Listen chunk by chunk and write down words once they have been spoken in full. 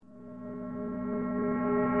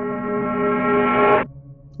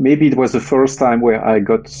maybe it was the first time where I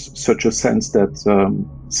got such a sense that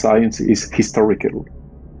science is historical.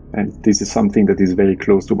 And this is something that is very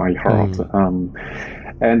close to my heart.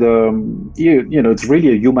 It's really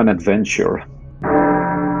a human adventure.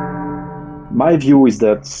 My view is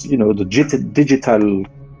that, the digital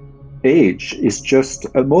age is just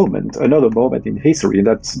another moment in history. And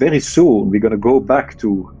that very soon we're going to go back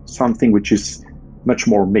to something which is much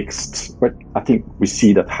more mixed. But I think we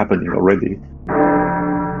see that happening already.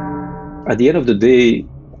 At the end of the day,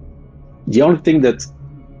 the only thing that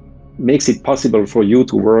makes it possible for you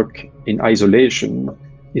to work in isolation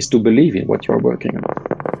is to believe in what you're working on.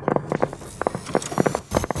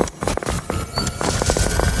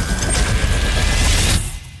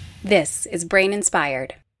 This is Brain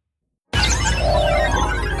Inspired.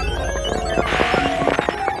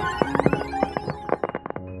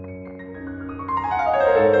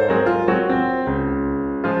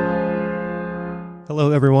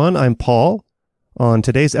 Hello, everyone. I'm Paul. On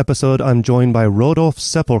today's episode, I'm joined by Rodolphe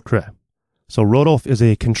Sepulcre. So Rodolphe is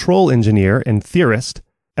a control engineer and theorist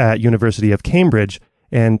at University of Cambridge,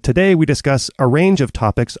 and today we discuss a range of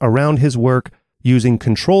topics around his work using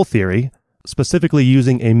control theory, specifically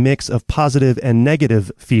using a mix of positive and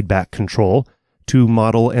negative feedback control to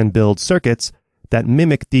model and build circuits that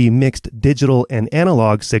mimic the mixed digital and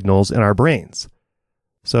analog signals in our brains.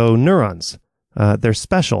 So neurons, they're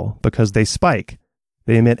special because they spike.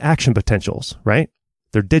 They emit action potentials, right?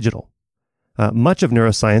 They're digital. Much of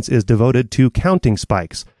neuroscience is devoted to counting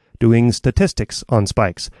spikes, doing statistics on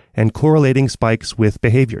spikes, and correlating spikes with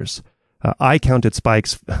behaviors. I counted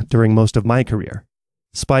spikes during most of my career.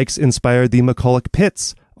 Spikes inspired the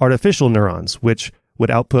McCulloch-Pitts artificial neurons, which would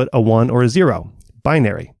output a 1 or a 0,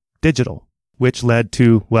 binary, digital, which led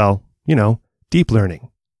to, deep learning.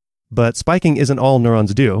 But spiking isn't all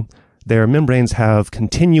neurons do. Their membranes have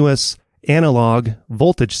continuous analog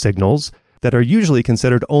voltage signals that are usually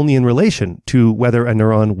considered only in relation to whether a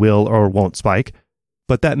neuron will or won't spike.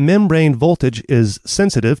 But that membrane voltage is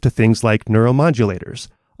sensitive to things like neuromodulators,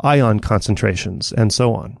 ion concentrations, and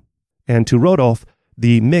so on. And to Rodolphe,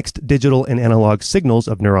 the mixed digital and analog signals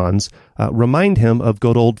of neurons remind him of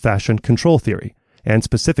good old-fashioned control theory, and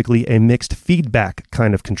specifically a mixed feedback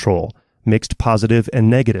kind of control, mixed positive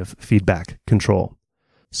and negative feedback control.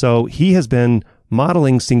 So he has been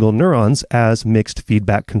modeling single neurons as mixed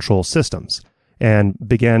feedback control systems, and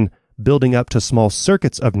began building up to small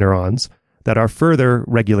circuits of neurons that are further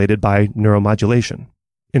regulated by neuromodulation.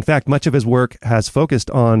 In fact, much of his work has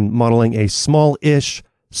focused on modeling a small-ish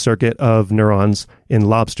circuit of neurons in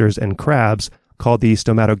lobsters and crabs called the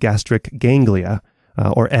stomatogastric ganglia,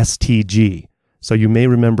 or STG. So you may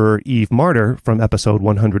remember Eve Marder from episode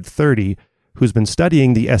 130, who's been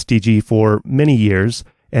studying the STG for many years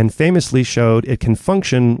and famously showed it can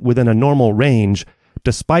function within a normal range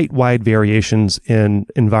despite wide variations in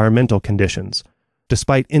environmental conditions.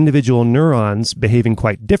 Despite individual neurons behaving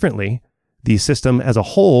quite differently, the system as a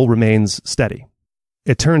whole remains steady.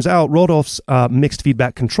 It turns out Rodolphe's mixed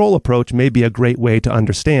feedback control approach may be a great way to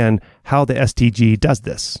understand how the STG does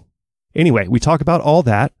this. Anyway, we talk about all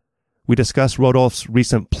that. We discuss Rodolphe's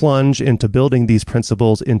recent plunge into building these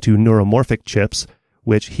principles into neuromorphic chips,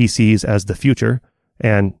 which he sees as the future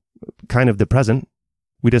and kind of the present.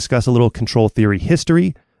 We discuss a little control theory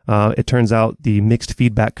history. It turns out the mixed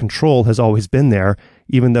feedback control has always been there,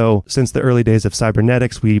 even though since the early days of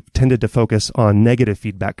cybernetics, we tended to focus on negative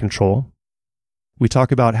feedback control. We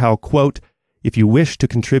talk about how, quote, if you wish to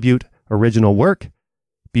contribute original work,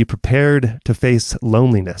 be prepared to face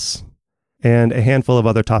loneliness, and a handful of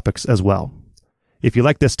other topics as well. If you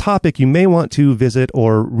like this topic, you may want to visit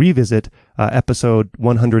or revisit episode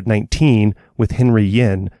 119 with Henry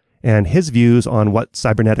Yin and his views on what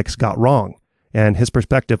cybernetics got wrong and his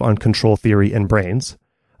perspective on control theory and brains,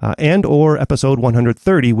 and or episode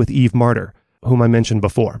 130 with Eve Marder, whom I mentioned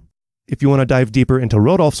before. If you want to dive deeper into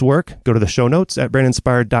Rodolphe's work, go to the show notes at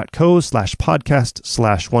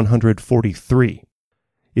braininspired.co/podcast/143.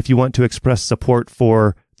 If you want to express support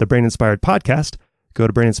for the Brain Inspired podcast, go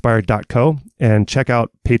to braininspired.co and check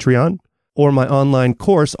out Patreon or my online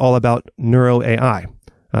course all about neuro AI.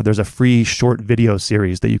 There's a free short video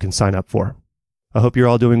series that you can sign up for. I hope you're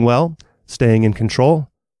all doing well, staying in control,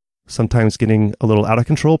 sometimes getting a little out of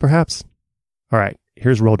control, perhaps. All right,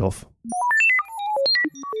 here's Rodolphe.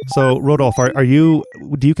 So, Rodolphe, do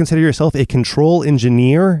you consider yourself a control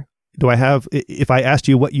engineer? If I asked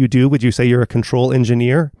you what you do, would you say you're a control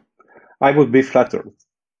engineer? I would be flattered,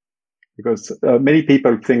 because many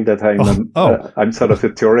people think that I'm sort of a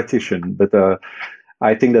theoretician, but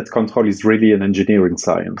I think that control is really an engineering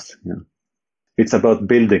science. Yeah. It's about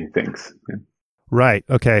building things. Yeah. Right.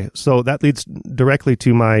 Okay. So that leads directly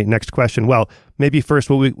to my next question. Well, maybe first,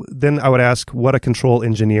 then I would ask what a control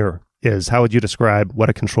engineer is. How would you describe what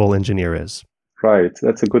a control engineer is? Right.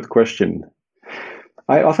 That's a good question.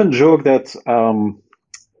 I often joke that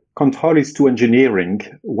control is to engineering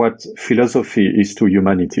what philosophy is to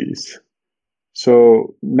humanities.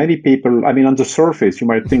 So many people, I mean, on the surface, you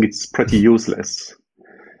might think it's pretty useless.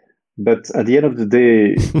 But at the end of the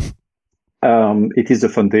day, it is the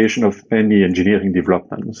foundation of many engineering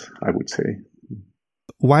developments, I would say.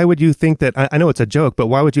 Why would you think that? I know it's a joke, but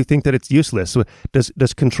why would you think that it's useless?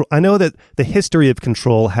 Does control? I know that the history of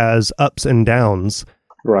control has ups and downs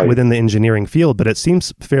within the engineering field, but it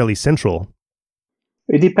seems fairly central.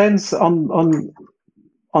 It depends on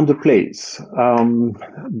the place,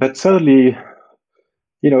 but certainly,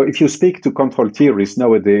 if you speak to control theorists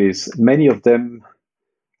nowadays, many of them,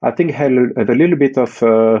 I think, have a little bit of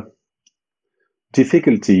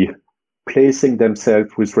difficulty placing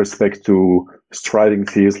themselves with respect to striding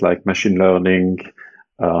fields like machine learning,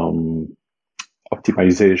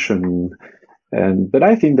 optimization, but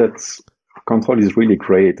I think that control is really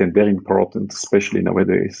great and very important, especially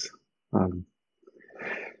nowadays.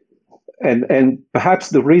 And perhaps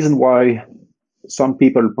the reason why some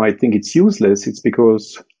people might think it's useless, it's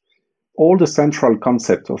because all the central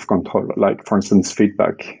concepts of control, like, for instance,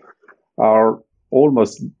 feedback, are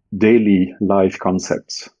almost daily life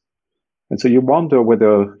concepts. And so you wonder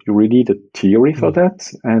whether you really need a theory for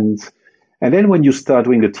that. And then when you start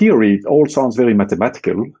doing the theory, it all sounds very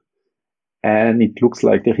mathematical. And it looks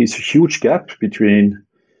like there is a huge gap between,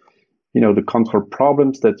 the control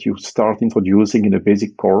problems that you start introducing in a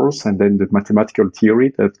basic course and then the mathematical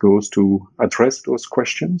theory that goes to address those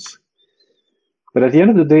questions. But at the end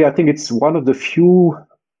of the day, I think it's one of the few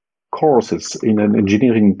courses in an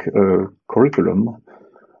engineering curriculum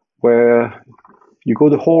where you go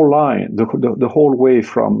the whole line, the whole way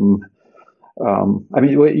from,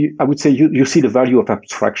 I would say you see the value of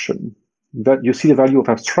abstraction. That you see the value of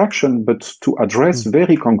abstraction, but to address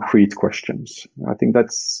very concrete questions. I think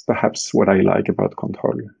that's perhaps what I like about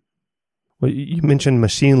control. Well, you mentioned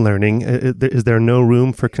machine learning. Is there no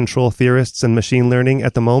room for control theorists in machine learning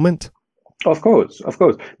at the moment? Of course.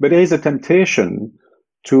 But there is a temptation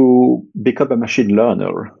to become a machine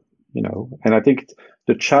learner, and I think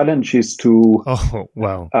the challenge is to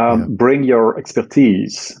bring your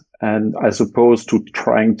expertise, and as opposed to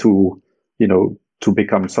trying to, to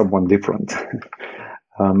become someone different.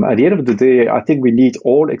 At the end of the day, I think we need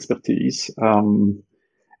all expertise,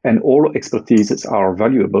 and all expertises are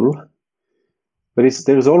valuable. But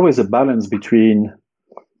there's always a balance between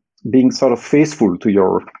being sort of faithful to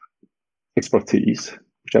your expertise,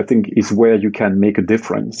 which I think is where you can make a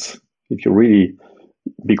difference if you really,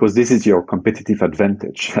 because this is your competitive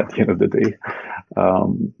advantage at the end of the day.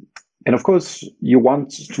 And of course, you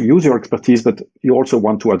want to use your expertise, but you also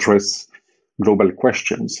want to address global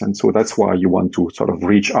questions. And so that's why you want to sort of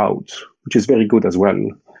reach out, which is very good as well.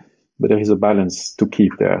 But there is a balance to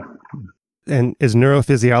keep there. And is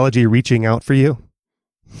neurophysiology reaching out for you?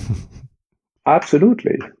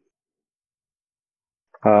 Absolutely.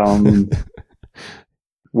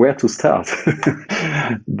 Where to start?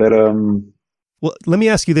 But well, let me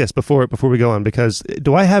ask you this before we go on, because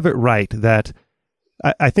do I have it right that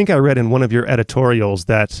I think I read in one of your editorials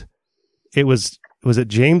that it was it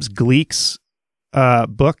James Gleick's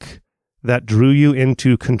book that drew you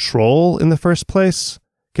into control in the first place?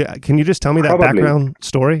 Can you just tell me that background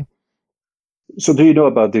story? So do you know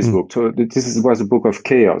about this book? So was a book of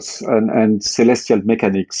chaos and celestial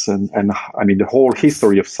mechanics and I mean the whole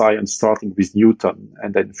history of science, starting with Newton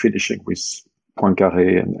and then finishing with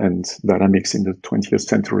Poincaré and dynamics in the 20th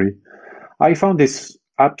century. I found this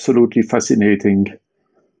absolutely fascinating.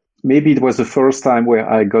 Maybe it was the first time where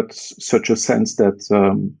I got such a sense that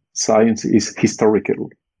science is historical.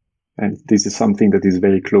 And this is something that is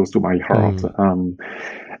very close to my heart.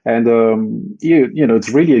 It's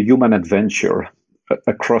really a human adventure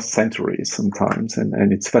across centuries sometimes.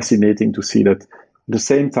 And it's fascinating to see that at the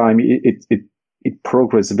same time, it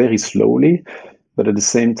progresses very slowly, but at the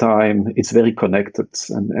same time, it's very connected.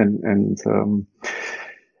 And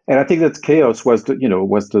I think that chaos was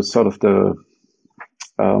the sort of the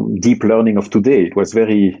deep learning of today. It was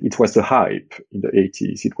the hype in the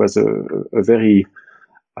 80s. It was a very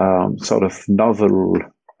sort of novel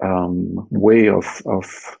way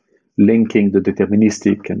of linking the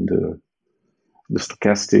deterministic and the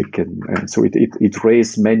stochastic, and so it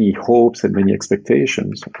raised many hopes and many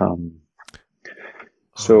expectations.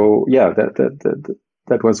 So yeah,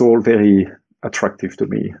 that was all very attractive to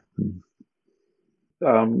me.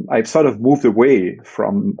 I've sort of moved away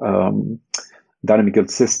from dynamical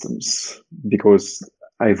systems, because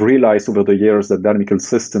I've realized over the years that dynamical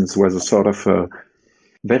systems was a sort of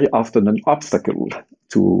very often an obstacle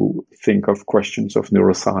to think of questions of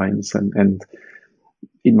neuroscience. And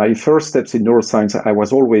in my first steps in neuroscience, I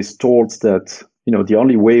was always told that, the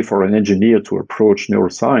only way for an engineer to approach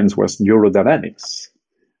neuroscience was neurodynamics.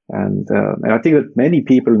 And I think that many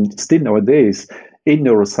people still nowadays in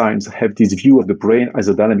neuroscience have this view of the brain as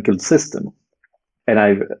a dynamical system. And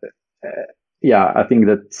I think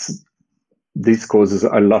that this causes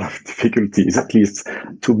a lot of difficulties. At least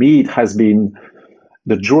to me,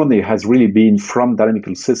 the journey has really been from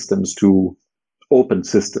dynamical systems to open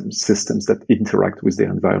systems that interact with their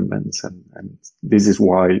environments. And this is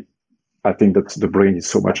why I think that the brain is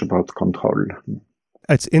so much about control.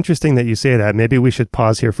 It's interesting that you say that. Maybe we should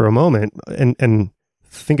pause here for a moment and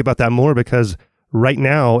think about that more, because right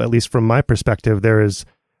now, at least from my perspective, there is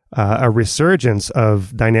a resurgence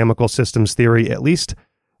of dynamical systems theory, at least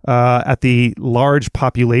at the large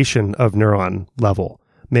population of neuron level.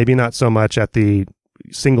 Maybe not so much at the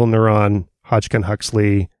single neuron,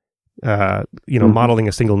 Hodgkin-Huxley, modeling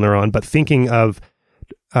a single neuron, but thinking of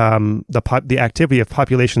the activity of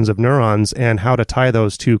populations of neurons and how to tie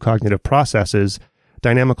those to cognitive processes.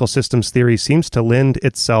 Dynamical systems theory seems to lend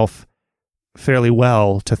itself fairly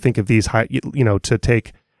well to think of these to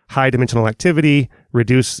take high dimensional activity,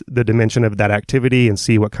 reduce the dimension of that activity, and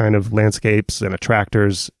see what kind of landscapes and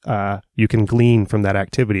attractors you can glean from that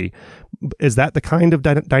activity. Is that the kind of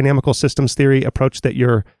dynamical systems theory approach that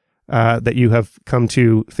that you have come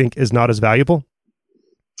to think is not as valuable?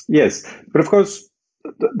 Yes, but of course,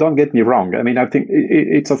 don't get me wrong. I mean, I think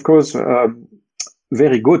it's of course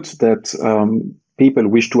very good that people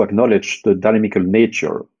wish to acknowledge the dynamical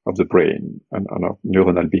nature of the brain and of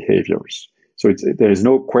neuronal behaviors. So there is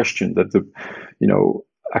no question that the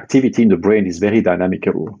activity in the brain is very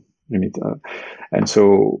dynamical. And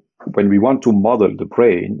so when we want to model the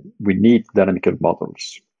brain, we need dynamical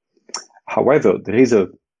models. However, there is a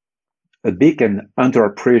big and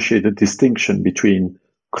underappreciated distinction between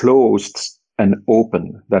closed and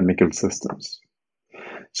open dynamical systems.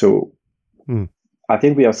 So I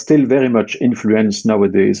think we are still very much influenced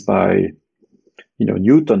nowadays by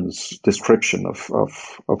Newton's description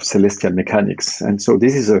of celestial mechanics. And so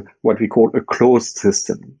this is what we call a closed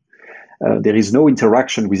system. There is no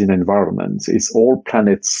interaction with an environment. It's all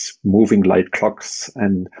planets moving like clocks.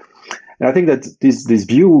 And I think that this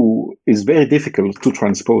view is very difficult to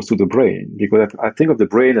transpose to the brain, because I think of the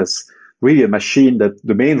brain as really a machine that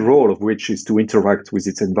the main role of which is to interact with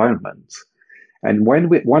its environment. And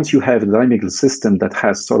once you have a dynamical system that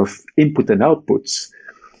has sort of input and outputs,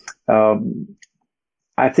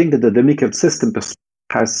 I think that the dynamical system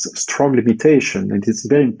has strong limitation, and it's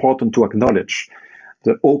very important to acknowledge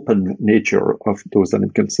the open nature of those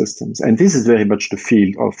dynamical systems. And this is very much the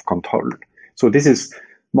field of control. So this is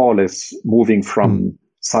more or less moving from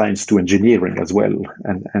science to engineering as well.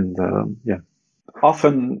 And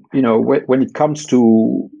often, when it comes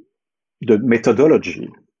to the methodology,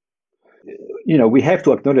 we have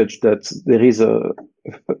to acknowledge that there is the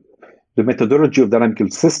methodology of dynamical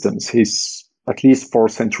systems is at least 4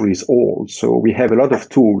 centuries old. So we have a lot of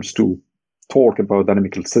tools to talk about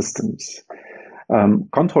dynamical systems.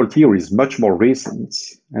 Control theory is much more recent,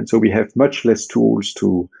 and so we have much less tools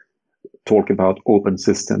to talk about open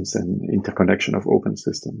systems and interconnection of open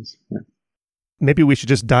systems. Yeah. Maybe we should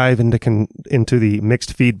just dive into the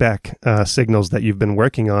mixed feedback signals that you've been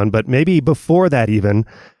working on. But maybe before that even,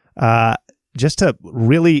 just to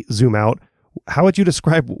really zoom out, how would you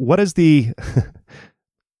describe what is the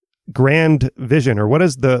grand vision, or what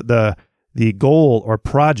is the goal or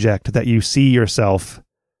project that you see yourself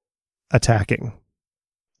attacking?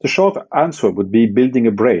 The short answer would be building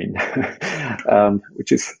a brain,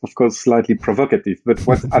 which is, of course, slightly provocative. But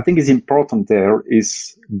what I think is important there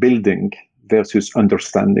is building versus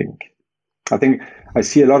understanding. I think I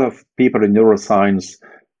see a lot of people in neuroscience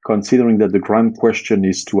considering that the grand question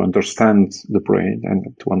is to understand the brain and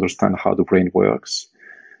to understand how the brain works.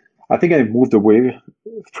 I think I moved away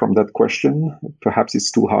from that question. Perhaps it's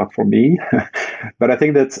too hard for me. But I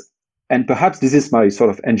think that, and perhaps this is my sort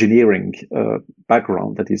of engineering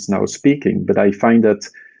background that is now speaking, but I find that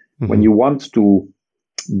when you want to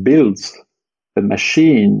build a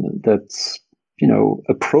machine that,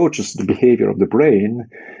 approaches the behavior of the brain,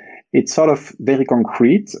 it's sort of very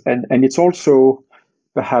concrete, and it's also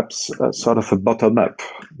perhaps sort of a bottom up,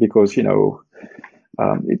 because,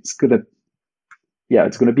 it's going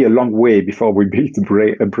to be a long way before we build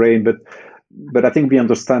a brain, but I think we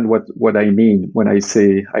understand what I mean when I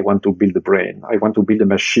say I want to build a brain. I want to build a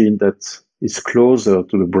machine that is closer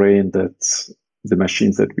to the brain that the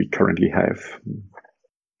machines that we currently have.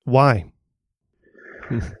 Why?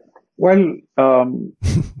 Well,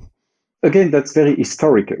 again, that's very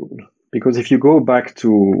historical, because if you go back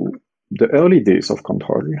to the early days of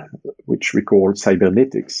control, which we call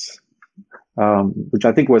cybernetics, which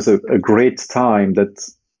I think was a great time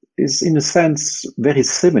that is, in a sense, very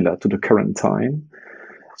similar to the current time.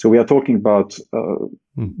 So we are talking about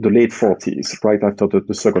the late 40s, right after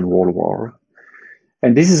the Second World War.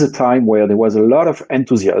 And this is a time where there was a lot of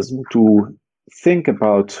enthusiasm to think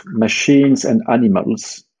about machines and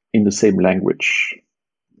animals in the same language,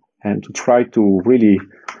 and to try to really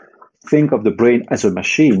think of the brain as a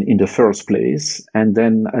machine in the first place, and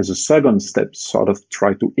then as a second step, sort of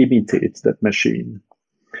try to imitate that machine.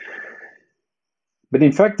 But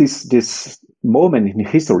in fact, this moment in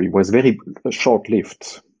history was very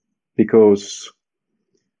short-lived, because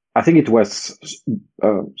I think it was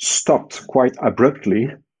stopped quite abruptly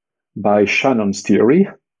by Shannon's theory,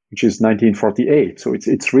 which is 1948. So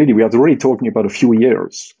it's really, we are already talking about a few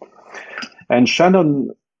years. And Shannon,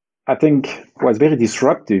 I think, was very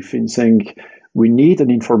disruptive in saying we need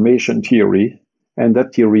an information theory, and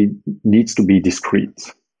that theory needs to be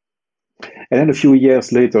discrete. And then a few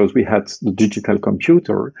years later, we had the digital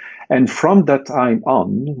computer. And from that time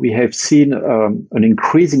on, we have seen an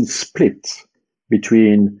increasing split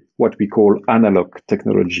between what we call analog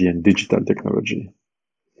technology and digital technology.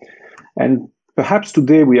 And perhaps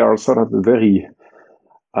today we are sort of the very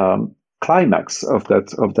climax of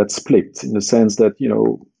that split, in the sense that,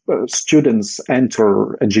 students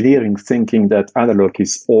enter engineering thinking that analog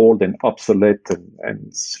is old and obsolete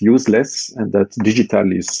and useless, and that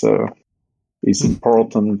digital is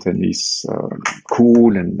important and is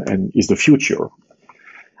cool and is the future.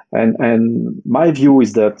 And my view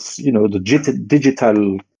is that the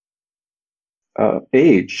digital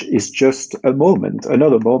age is just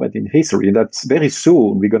another moment in history, and that very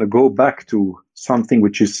soon we're going to go back to something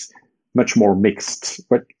which is much more mixed.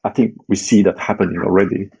 But I think we see that happening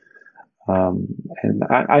already. And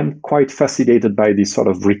I'm quite fascinated by this sort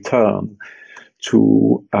of return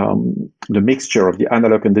to the mixture of the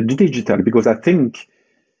analog and the digital, because I think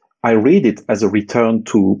I read it as a return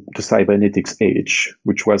to the cybernetics age,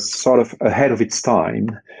 which was sort of ahead of its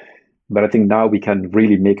time. But I think now we can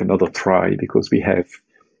really make another try, because we have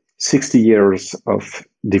 60 years of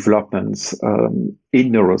developments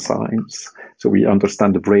in neuroscience. So we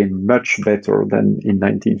understand the brain much better than in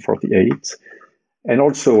 1948. And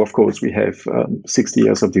also, of course, we have 60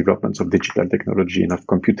 years of developments of digital technology and of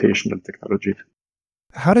computational technology.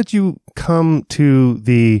 How did you come to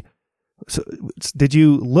did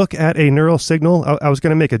you look at a neural signal? I was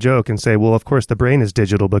going to make a joke and say, well, of course, the brain is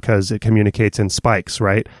digital because it communicates in spikes,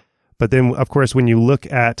 right? But then, of course, when you look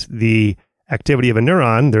at the activity of a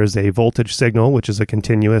neuron, there's a voltage signal, which is a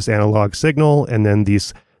continuous analog signal, and then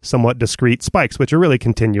these somewhat discrete spikes, which are really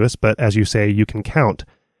continuous, but as you say, you can count.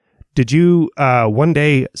 Did you one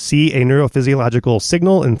day see a neurophysiological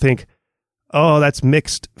signal and think, oh, that's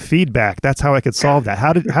mixed feedback, that's how I could solve that?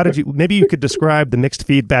 How did you, maybe you could describe the mixed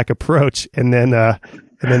feedback approach and then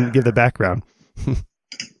give the background.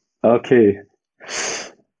 Okay.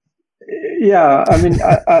 Yeah, I mean,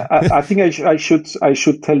 I think I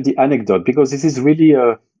should tell the anecdote, because this is really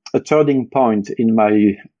a turning point in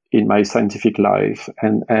my scientific life,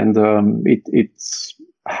 and it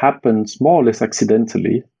happens more or less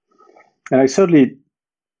accidentally. And I certainly,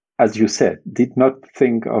 as you said, did not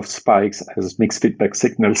think of spikes as mixed feedback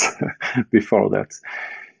signals before that.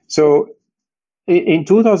 So in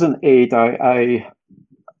 2008,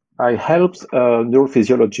 I helped a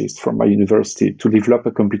neurophysiologist from my university to develop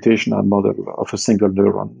a computational model of a single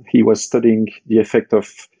neuron. He was studying the effect of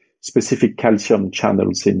specific calcium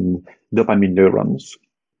channels in dopamine neurons.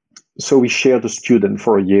 So we shared a student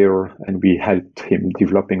for a year, and we helped him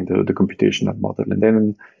developing the computational model. And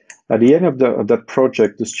then at the end of that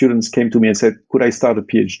project, the students came to me and said, could I start a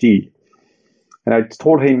PhD? And I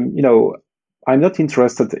told him, I'm not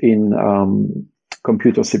interested in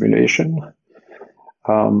computer simulation.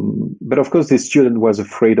 But of course, this student was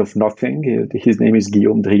afraid of nothing. His name is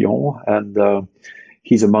Guillaume Drion, and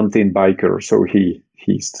he's a mountain biker. So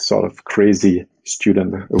he's sort of crazy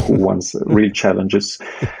student who wants real challenges.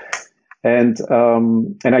 And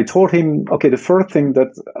I told him, okay, the first thing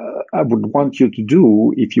that I would want you to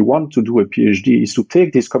do if you want to do a PhD is to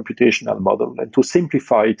take this computational model and to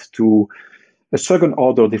simplify it to a second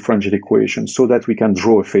order differential equation so that we can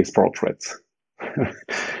draw a phase portrait.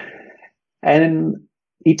 And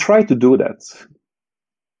he tried to do that.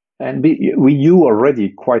 And we knew already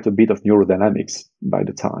quite a bit of neurodynamics by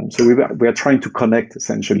the time. So we were trying to connect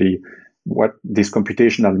essentially what this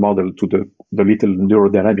computational model to the little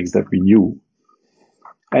neurodynamics that we knew.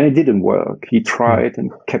 And it didn't work. He tried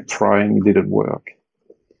and kept trying, it didn't work.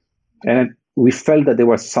 And we felt that there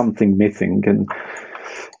was something missing.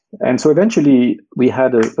 And so eventually we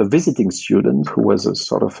had a visiting student who was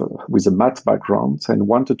with a math background and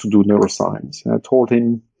wanted to do neuroscience. And I told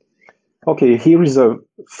him, okay, here is a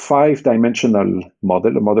 5-dimensional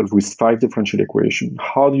model, a model with 5 differential equations.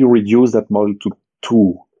 How do you reduce that model to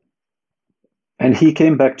 2? And he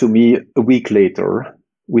came back to me a week later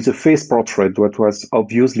with a face portrait that was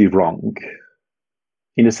obviously wrong,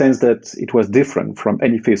 in the sense that it was different from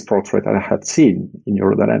any face portrait I had seen in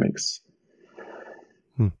neurodynamics.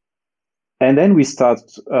 And then we start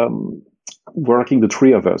working, the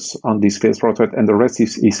 3 of us, on this face portrait, and the rest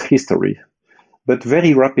is history. But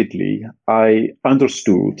very rapidly, I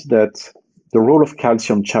understood that the role of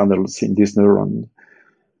calcium channels in this neuron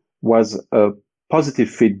was a positive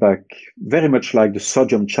feedback, very much like the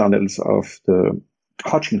sodium channels of the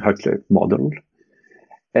Hodgkin-Huxley model,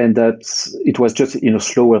 and that it was just in a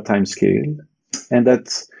slower time scale, and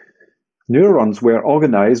that neurons were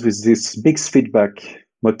organized with this mixed feedback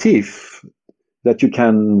motif that you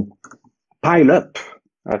can pile up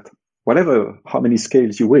at how many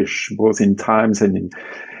scales you wish, both in times and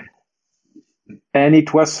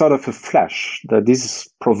it was sort of a flash that this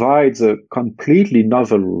provides a completely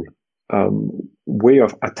novel way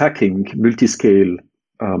of attacking multi-scale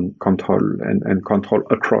control and control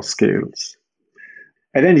across scales.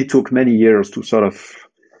 And then it took many years to sort of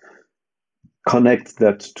connect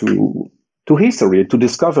that to history, to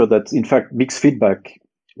discover that, in fact, mixed feedback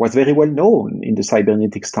was very well known in the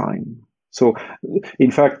cybernetics time. So,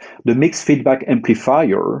 in fact, the mixed feedback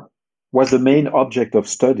amplifier was the main object of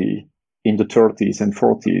study in the 30s and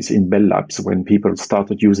 40s in Bell Labs, when people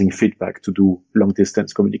started using feedback to do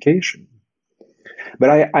long-distance communication. But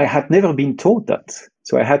I had never been taught that,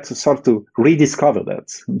 so I had to sort of rediscover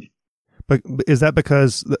that. But is that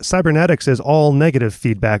because cybernetics is all negative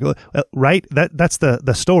feedback, right? That's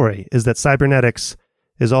the story, is that cybernetics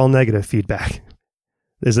is all negative feedback.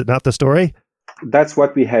 Is it not the story? That's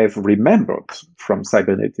what we have remembered from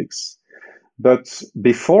cybernetics. But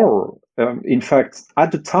before, in fact,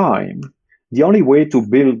 at the time, the only way to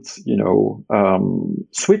build,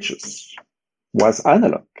 switches was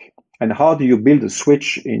analog. And how do you build a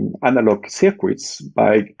switch in analog circuits?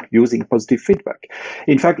 By using positive feedback.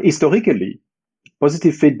 In fact, historically,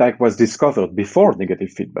 positive feedback was discovered before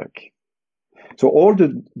negative feedback. So all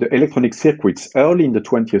the electronic circuits early in the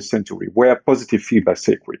 20th century were positive feedback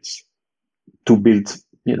circuits to build,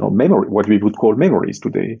 memory, what we would call memories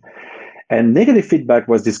today. And negative feedback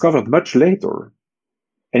was discovered much later.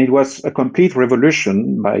 And it was a complete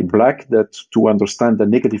revolution by Black to understand that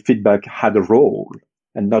negative feedback had a role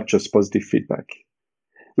and not just positive feedback.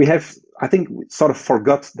 We have, I think, sort of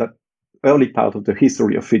forgot that early part of the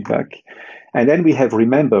history of feedback. And then we have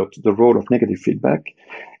remembered the role of negative feedback.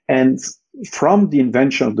 And from the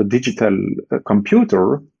invention of the digital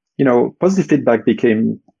computer, positive feedback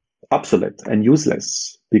became obsolete and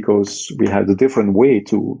useless because we had a different way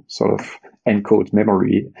to sort of encode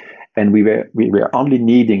memory. And we were only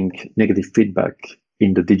needing negative feedback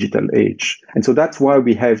in the digital age. And so that's why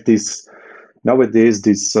we have nowadays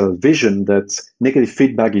this vision that negative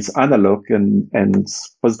feedback is analog and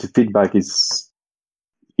positive feedback is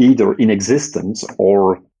either in existence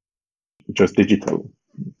or just digital.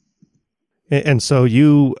 And so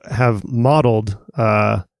you have modeled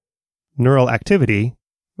neural activity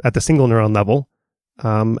at the single neuron level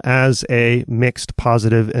as a mixed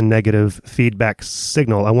positive and negative feedback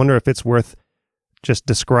signal. I wonder if it's worth just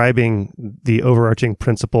describing the overarching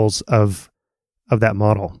principles of that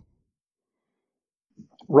model.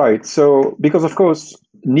 Right. So, because of course,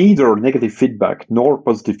 neither negative feedback nor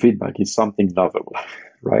positive feedback is something novel,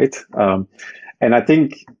 right? And I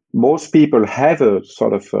think most people have a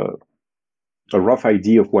sort of a rough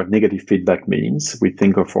idea of what negative feedback means. We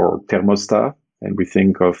think of our thermostat, and we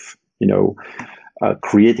think of,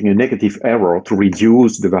 creating a negative error to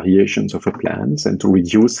reduce the variations of a plant and to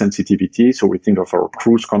reduce sensitivity. So we think of our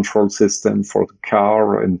cruise control system for the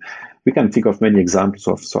car, and we can think of many examples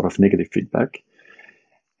of sort of negative feedback.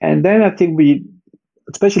 And then I think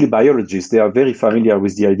especially biologists, they are very familiar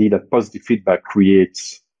with the idea that positive feedback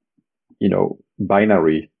creates,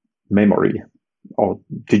 binary memory or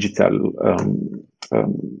digital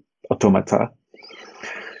automata.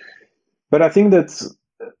 But I think that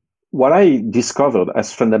what I discovered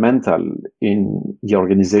as fundamental in the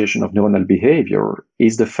organization of neuronal behavior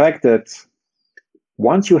is the fact that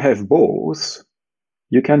once you have both,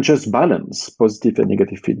 you can just balance positive and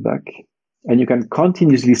negative feedback. And you can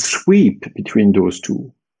continuously sweep between those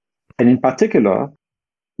two. And in particular,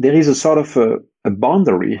 there is a sort of a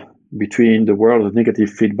boundary between the world of negative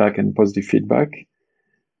feedback and positive feedback,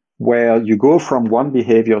 where you go from one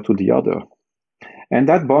behavior to the other. And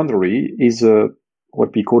that boundary is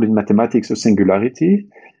what we call in mathematics a singularity.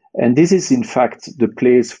 And this is, in fact, the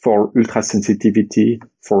place for ultrasensitivity,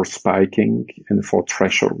 for spiking, and for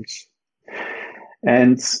thresholds.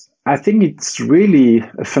 And I think it's really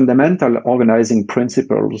a fundamental organizing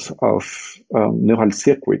principles of neural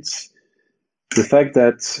circuits. The fact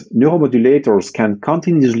that neuromodulators can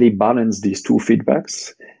continuously balance these two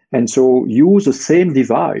feedbacks, and so use the same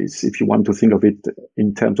device, if you want to think of it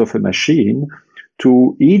in terms of a machine,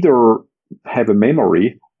 to either have a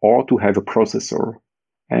memory or to have a processor,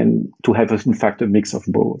 and to have, in fact, a mix of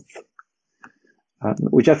both,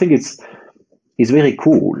 which I think is very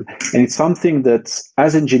cool. And it's something that,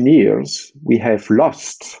 as engineers, we have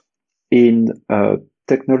lost in a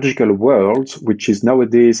technological world, which is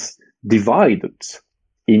nowadays divided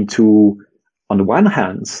into, on the one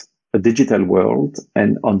hand, a digital world,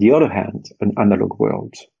 and on the other hand, an analog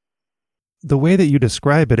world. The way that you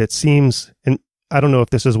describe it, it seems, and I don't know if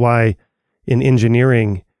this is why in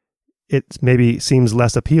engineering it maybe seems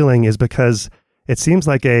less appealing, is because it seems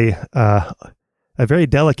like a very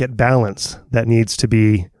delicate balance that needs to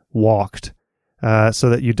be walked so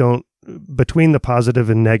that you don't, between the positive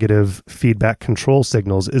and negative feedback control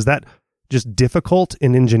signals. Is that just difficult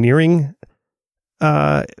in engineering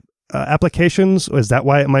applications? Or is that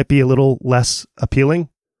why it might be a little less appealing?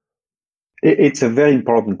 It's a very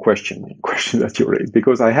important question that you raised,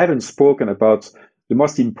 because I haven't spoken about the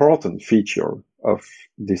most important feature of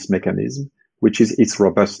this mechanism, which is its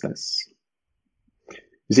robustness.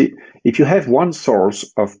 You see, if you have one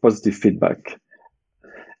source of positive feedback,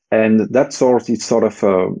 and that source is sort of,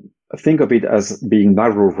 think of it as being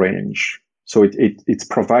narrow range. So it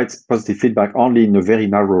provides positive feedback only in a very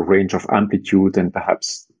narrow range of amplitude and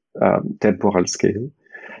perhaps temporal scale.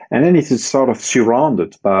 And then it is sort of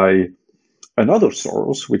surrounded by another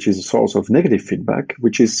source, which is a source of negative feedback,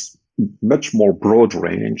 which is much more broad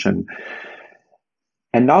range. And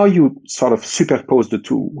now you sort of superpose the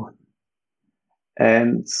two.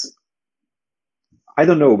 And I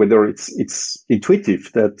don't know whether it's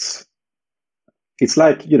intuitive that it's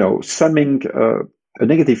like, summing a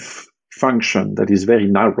negative function that is very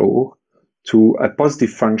narrow to a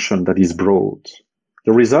positive function that is broad.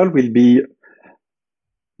 The result will be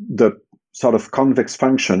the sort of convex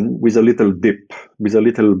function with a little dip, with a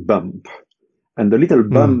little bump. And the little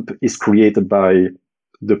bump is created by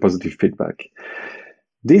the positive feedback.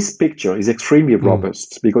 This picture is extremely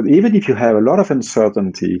robust, because even if you have a lot of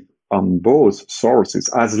uncertainty on both sources,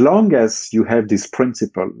 as long as you have this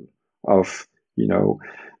principle of,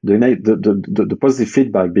 the positive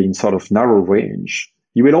feedback being sort of narrow range,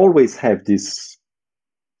 you will always have this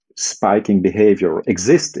spiking behavior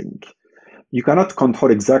existing. You cannot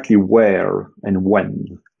control exactly where and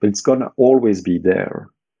when, but it's going to always be there.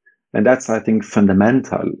 And that's, I think,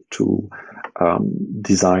 fundamental to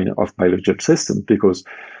design of biological systems, because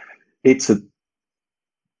it's a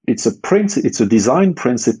design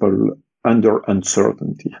principle under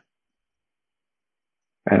uncertainty.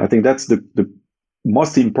 And I think that's the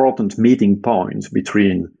most important meeting point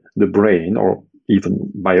between the brain, or even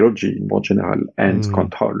biology in more general, and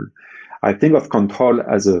control. I think of control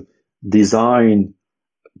as a design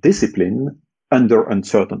discipline under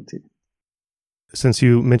uncertainty. Since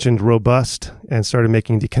you mentioned robust and started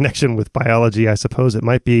making the connection with biology, I suppose it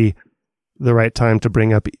might be the right time to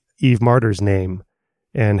bring up Eve Marder's name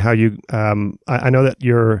and how you, I know that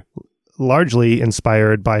you're largely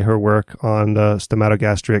inspired by her work on the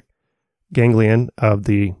stomatogastric ganglion of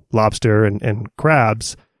the lobster and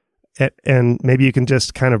crabs. And maybe you can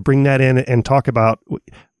just kind of bring that in and talk about,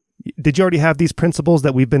 did you already have these principles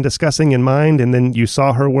that we've been discussing in mind, and then you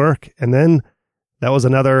saw her work, and then that was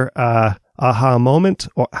another aha moment?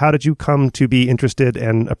 Or how did you come to be interested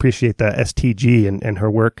and appreciate the STG and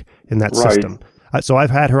her work in that system? So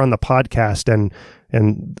I've had her on the podcast,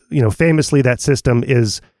 and famously that system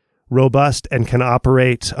is robust and can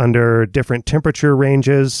operate under different temperature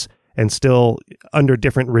ranges and still under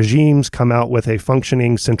different regimes come out with a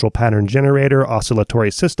functioning central pattern generator oscillatory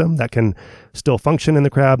system that can still function in the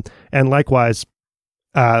crab. And likewise,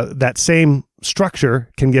 that same structure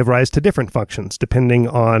can give rise to different functions depending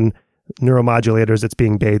on neuromodulators it's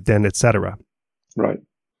being bathed in, etc. Right.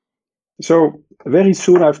 So very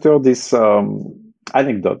soon after this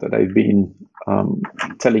anecdote that I've been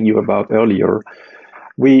telling you about earlier,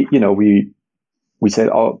 we said,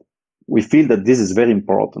 we feel that this is very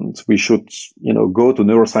important. We should, go to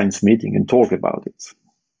neuroscience meeting and talk about it.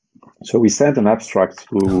 So we sent an abstract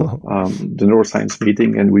to the neuroscience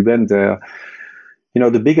meeting, and we went there.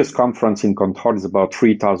 the biggest conference in control is about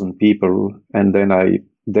 3,000 people. And then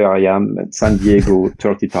there I am at San Diego,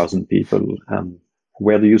 30,000 people.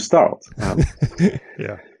 Where do you start?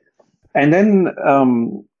 Yeah. And then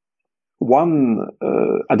one,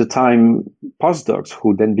 at the time, postdocs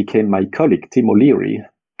who then became my colleague, Tim O'Leary,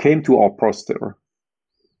 came to our poster.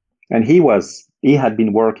 And he had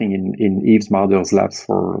been working in Yves Marder's labs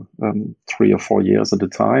for 3 or 4 years at the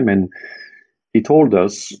time. And he told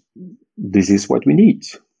us, this is what we need.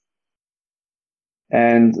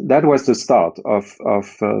 And that was the start of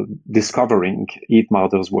discovering Yves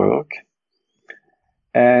Marder's work.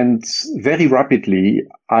 And very rapidly,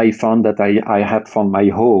 I found that I had found my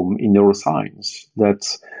home in neuroscience.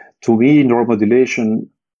 That to me, neuromodulation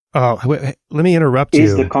let me interrupt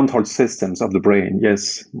is you. the control systems of the brain.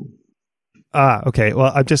 Yes. Okay.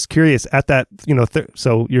 Well, I'm just curious at that,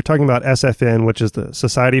 so you're talking about SFN, which is the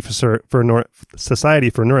Society for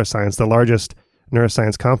Neuroscience, the largest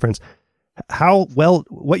neuroscience conference.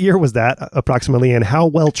 What year was that approximately, and how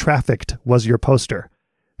well trafficked was your poster?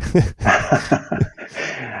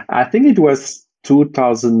 I think it was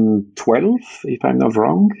 2012, if I'm not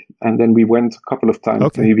wrong. And then we went a couple of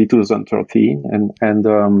times, maybe 2013.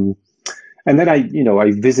 And then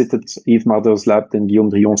I visited Yves Marder's lab, then Guillaume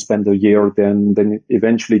Drillon spent a year, then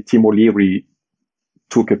eventually Tim O'Leary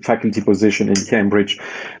took a faculty position in Cambridge.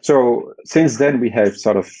 So since then we have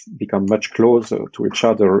sort of become much closer to each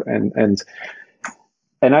other. And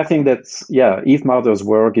I think that, Yves Marder's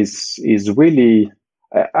work is really,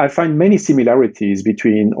 I find many similarities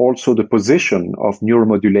between also the position of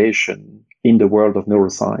neuromodulation in the world of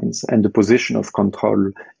neuroscience and the position of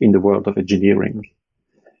control in the world of engineering.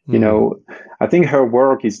 I think her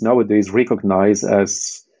work is nowadays recognized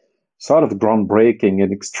as sort of groundbreaking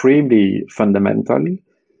and extremely fundamental.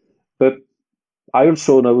 But I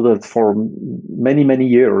also know that for many, many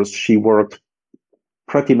years, she worked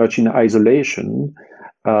pretty much in isolation,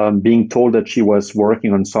 being told that she was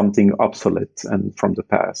working on something obsolete and from the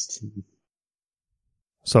past.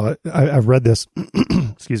 So I've read this,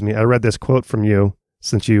 excuse me, I read this quote from you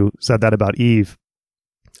since you said that about Yves.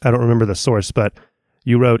 I don't remember the source, but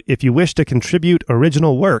you wrote, "If you wish to contribute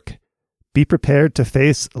original work, be prepared to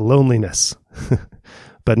face loneliness,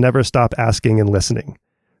 but never stop asking and listening."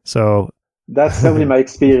 So that's certainly my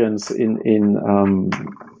experience in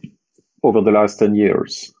over the last 10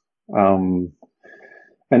 years.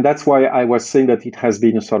 And that's why I was saying that it has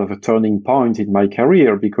been a sort of a turning point in my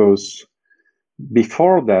career, because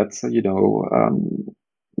before that,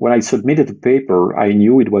 when I submitted a paper, I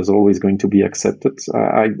knew it was always going to be accepted.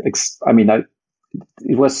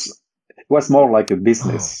 It was more like a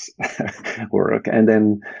business work. And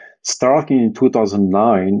then starting in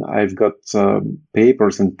 2009, I've got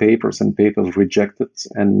papers and papers and papers rejected,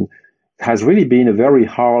 and it has really been a very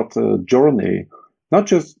hard journey. Not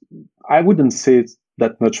just, I wouldn't say it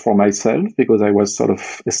that much for myself because I was sort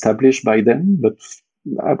of established by then, but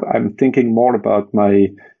I'm thinking more about my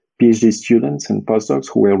PhD students and postdocs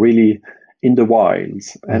who were really in the wild.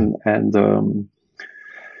 And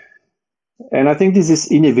I think this is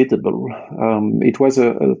inevitable. It was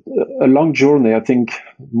a long journey, I think,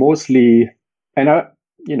 mostly. And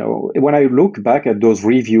when I look back at those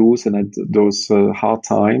reviews and at those hard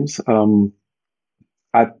times, I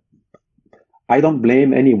don't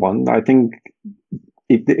blame anyone. I think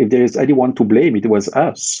if there is anyone to blame, it was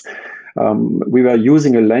us. We were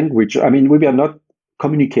using a language. We were not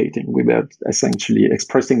communicating. We were essentially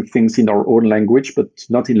expressing things in our own language, but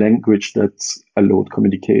not in language that allowed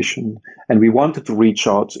communication. And we wanted to reach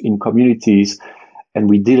out in communities, and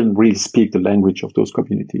we didn't really speak the language of those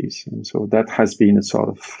communities. And so that has been a sort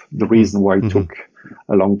of the reason why it took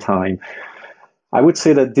a long time. I would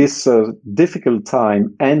say that this difficult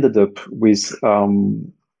time ended up with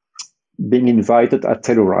being invited at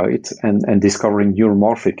Telluride and discovering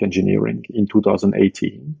neuromorphic engineering in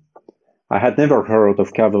 2018. I had never heard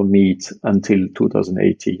of Cavell-Mead until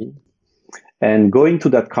 2018. And going to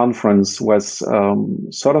that conference was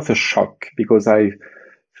sort of a shock, because I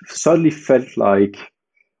suddenly felt like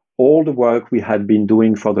all the work we had been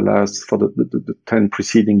doing for the 10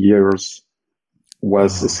 preceding years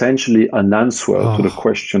was essentially an answer to the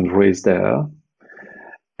question raised there.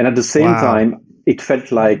 And at the same time, it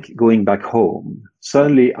felt like going back home.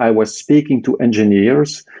 Suddenly, I was speaking to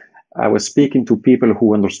engineers. I was speaking to people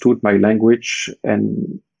who understood my language,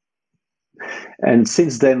 and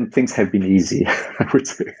since then things have been easy, I would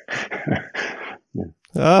say.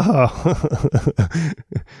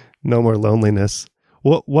 No more loneliness.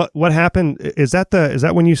 What happened? Is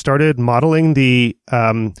that when you started modeling the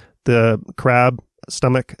crab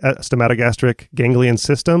stomatogastric ganglion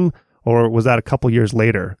system, or was that a couple years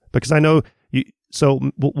later? Because I know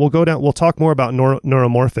So we'll go down. We'll talk more about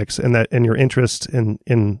neuromorphics and your interest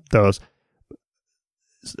in those.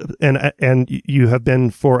 And you have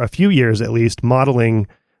been for a few years at least modeling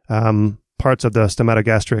parts of the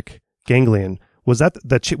stomatogastric ganglion. Was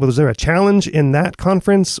there a challenge in that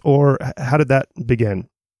conference, or how did that begin?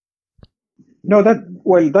 No,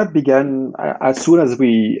 that began as soon as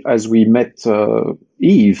we met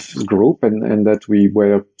Yves' group, and that we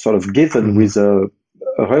were sort of given with a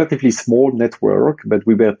relatively small network, but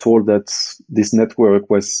we were told that this network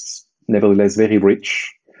was nevertheless very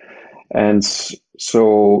rich. And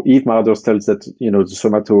so Yves Marders tells that,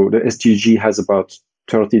 the STG has about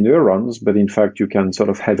 30 neurons, but in fact you can sort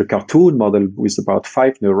of have a cartoon model with about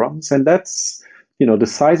 5 neurons. And that's, the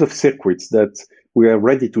size of circuits that we are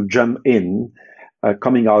ready to jump in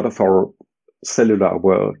coming out of our cellular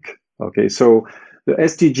work. Okay, so the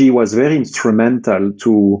STG was very instrumental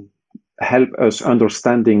to help us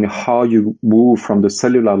understanding how you move from the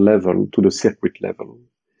cellular level to the circuit level,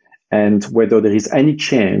 and whether there is any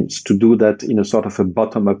chance to do that in a sort of a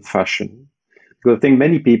bottom-up fashion. Because I think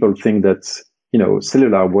many people think that,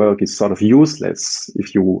 cellular work is sort of useless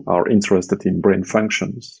if you are interested in brain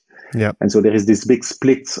functions. Yeah. And so there is this big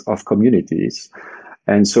split of communities.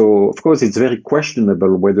 And so, of course, it's very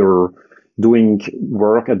questionable whether doing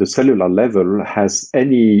work at the cellular level has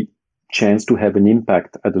any chance to have an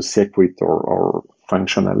impact at the circuit or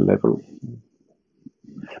functional level.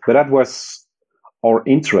 But that was our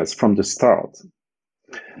interest from the start,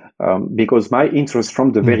 because my interest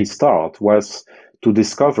from the very start was to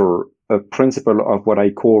discover a principle of what I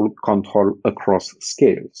call control across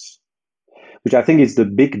scales, which I think is the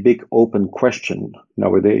big open question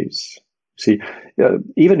nowadays. See,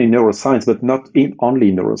 even in neuroscience, but not only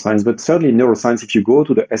in neuroscience, but certainly in neuroscience, if you go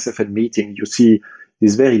to the SFN meeting, you see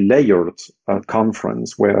this very layered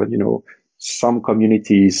conference where, some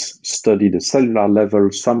communities study the cellular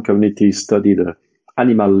level, some communities study the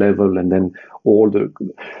animal level, and then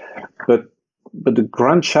but the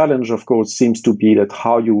grand challenge, of course, seems to be that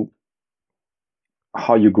how you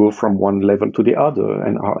go from one level to the other,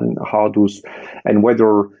 and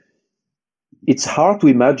whether it's hard to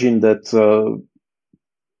imagine that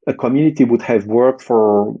a community would have worked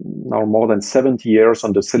for now more than 70 years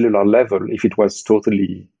on the cellular level if it was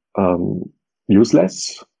totally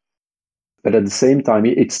useless. But at the same time,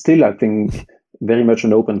 it's still, I think, very much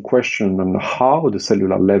an open question on how the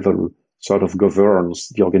cellular level sort of governs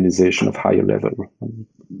the organization of higher level.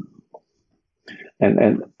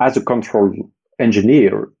 And as a control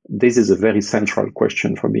engineer, this is a very central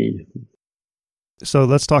question for me. So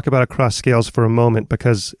let's talk about across scales for a moment,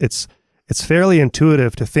 because it's fairly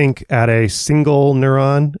intuitive to think at a single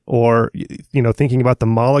neuron, or thinking about the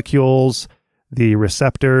molecules, the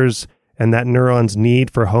receptors, and that neuron's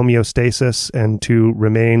need for homeostasis and to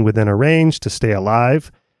remain within a range to stay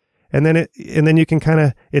alive. And then you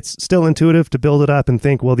can it's still intuitive to build it up and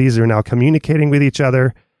think, well, these are now communicating with each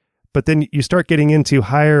other. But then you start getting into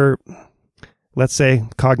higher, let's say,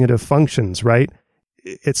 cognitive functions, right?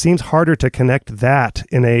 It seems harder to connect that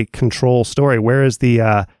in a control story. Where is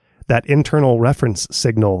that internal reference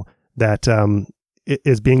signal that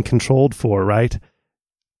is being controlled for, right?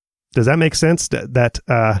 Does that make sense?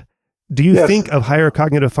 Do you think of higher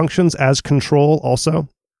cognitive functions as control also?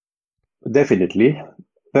 Definitely.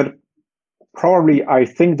 But probably I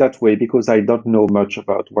think that way because I don't know much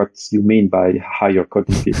about what you mean by higher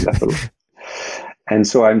cognitive level. And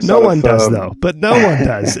so I'm no one does, though. But no one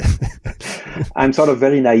does. I'm sort of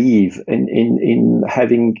very naive in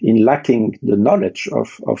lacking the knowledge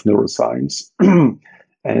of neuroscience,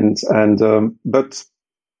 but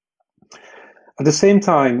at the same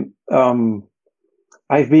time,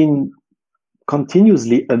 I've been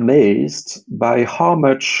continuously amazed by how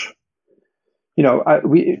much, in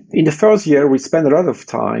the first year we spent a lot of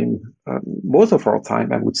time, most of our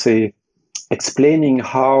time, I would say, explaining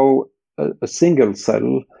how a single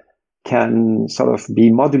cell can sort of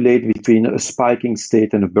be modulated between a spiking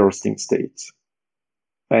state and a bursting state.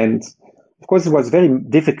 And of course, it was very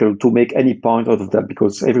difficult to make any point out of that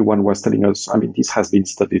because everyone was telling us, this has been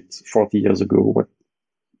studied 40 years ago.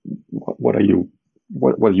 What do you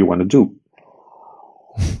want to do?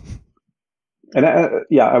 And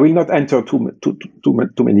I will not enter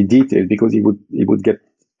too many details because it would get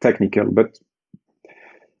technical. But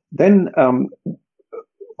then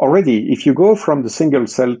already, if you go from the single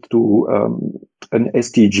cell to an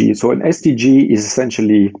STG, so an STG is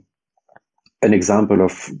essentially an example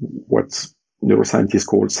of what neuroscientists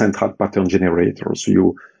call central pattern generator. So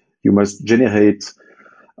you must generate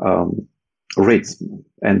rhythm,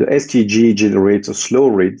 and the STG generates a slow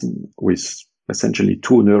rhythm with essentially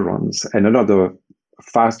 2 neurons and another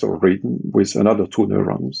faster rhythm with another 2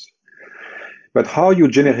 neurons. But how you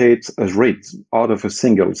generate a rhythm out of a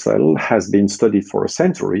single cell has been studied for a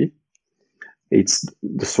century. It's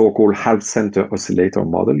the so-called half-center oscillator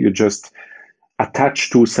model. You just attach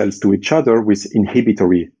 2 cells to each other with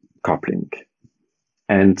inhibitory coupling.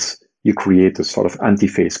 And you create a sort of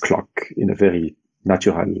antiphase clock in a very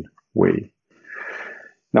natural way.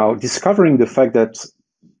 Now, discovering the fact that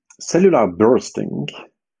cellular bursting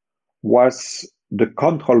was the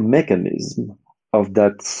control mechanism of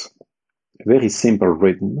that very simple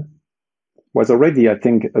rhythm was already, I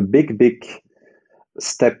think, a big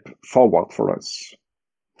step forward for us.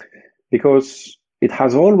 Because it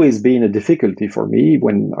has always been a difficulty for me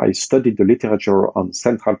when I studied the literature on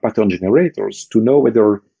central pattern generators to know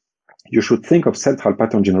whether you should think of central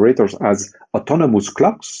pattern generators as autonomous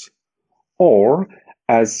clocks or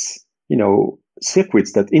as,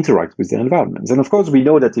 circuits that interact with their environments. And of course, we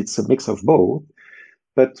know that it's a mix of both.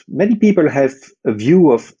 But many people have a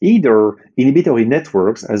view of either inhibitory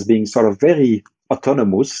networks as being sort of very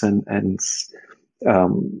autonomous and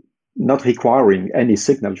not requiring any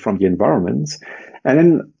signal from the environment. And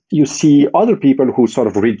then you see other people who sort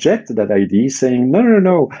of reject that idea, saying,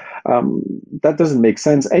 no, that doesn't make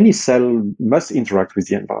sense. Any cell must interact with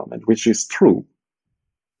the environment, which is true.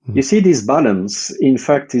 You see, this balance, in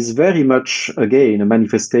fact, is very much, again, a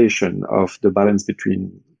manifestation of the balance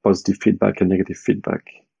between positive feedback and negative feedback,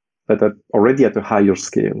 but already at a higher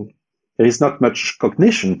scale. There is not much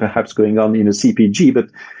cognition, perhaps, going on in a CPG, but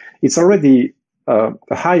it's already a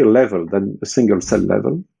higher level than a single cell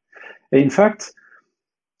level. And in fact,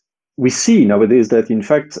 we see nowadays that, in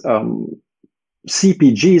fact,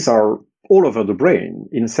 CPGs are all over the brain,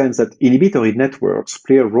 in the sense that inhibitory networks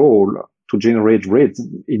play a role to generate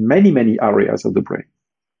rhythm in many areas of the brain.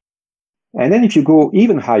 And then if you go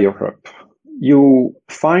even higher up, you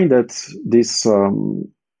find that this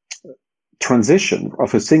transition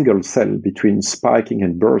of a single cell between spiking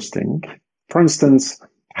and bursting, for instance,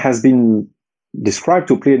 has been described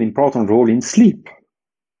to play an important role in sleep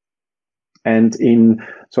and in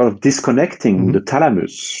sort of disconnecting the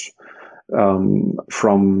thalamus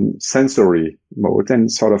from sensory mode and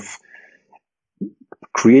sort of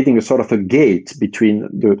creating a sort of a gate between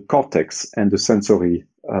the cortex and the sensory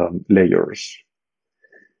layers.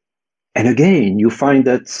 And again, you find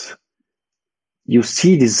that you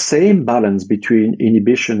see this same balance between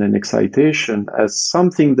inhibition and excitation as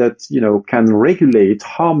something that, can regulate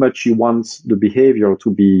how much you want the behavior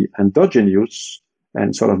to be endogenous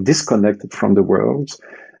and sort of disconnected from the world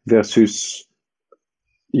versus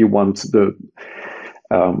you want the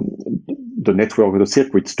network of the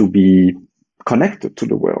circuits to be connected to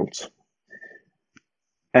the world.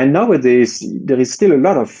 And nowadays, there is still a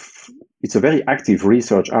lot of, it's a very active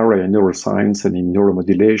research area in neuroscience and in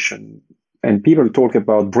neuromodulation. And people talk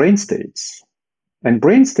about brain states. And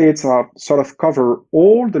brain states are sort of cover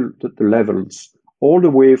all the levels, all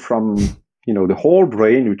the way from, the whole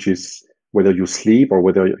brain, which is whether you sleep or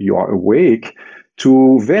whether you are awake,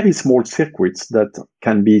 to very small circuits that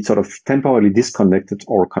can be sort of temporarily disconnected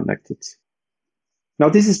or connected. Now,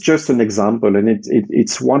 this is just an example, and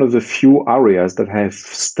it's one of the few areas that I have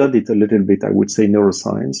studied a little bit, I would say,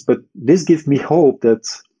 neuroscience. But this gives me hope that,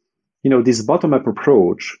 this bottom-up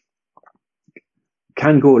approach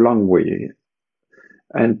can go a long way.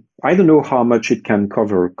 And I don't know how much it can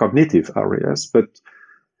cover cognitive areas, but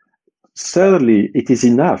certainly it is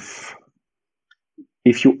enough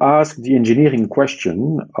if you ask the engineering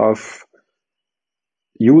question of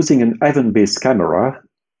using an event-based camera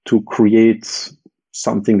to create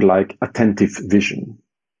something like attentive vision.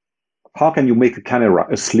 How can you make a camera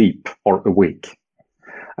asleep or awake?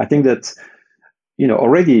 I think that,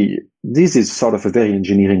 already this is sort of a very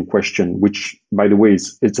engineering question, which, by the way,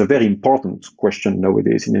 it's a very important question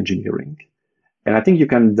nowadays in engineering. And I think you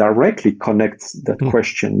can directly connect that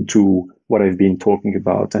question to what I've been talking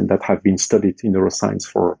about and that have been studied in neuroscience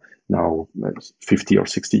for now 50 or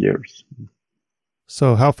 60 years.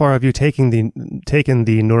 So how far have you taken the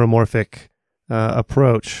neuromorphic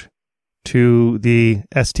approach to the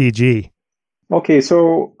STG? Okay,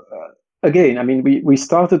 so again, we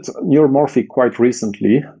started neuromorphic quite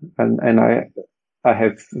recently, and I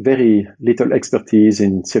have very little expertise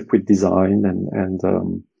in circuit design,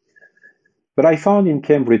 but I found in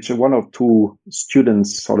Cambridge one or two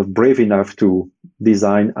students sort of brave enough to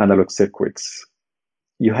design analog circuits.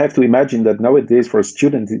 You have to imagine that nowadays for a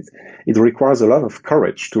student, it requires a lot of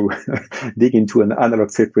courage to dig into an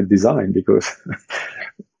analog circuit design, because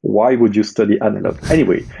why would you study analog?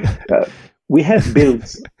 Anyway, we have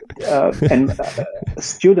built, and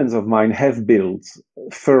students of mine have built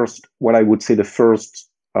first, what I would say the first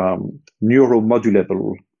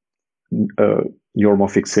neuromodulable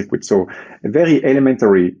neuromorphic circuits. So very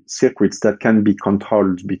elementary circuits that can be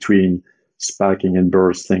controlled between spiking and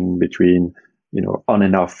bursting, between on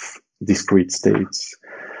and off discrete states.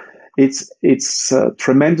 It's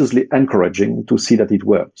tremendously encouraging to see that it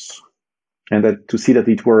works, and to see that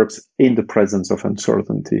it works in the presence of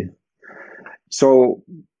uncertainty. So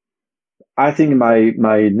I think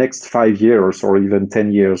my next 5 years or even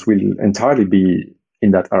 10 years will entirely be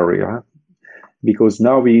in that area, because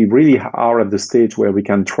now we really are at the stage where we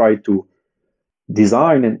can try to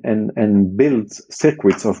design and build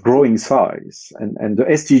circuits of growing size. And the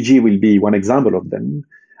SDG will be one example of them,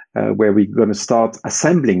 where we're going to start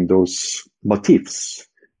assembling those motifs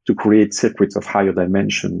to create circuits of higher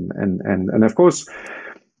dimension. And of course,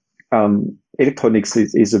 electronics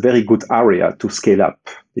is a very good area to scale up,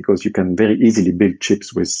 because you can very easily build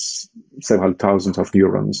chips with several thousands of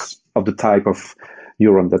neurons of the type of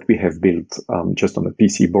neuron that we have built just on a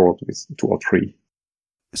PC board with 2 or 3.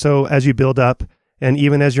 So as you build up, and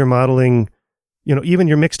even as you're modeling, even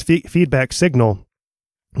your mixed feedback signal,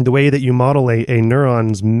 the way that you model a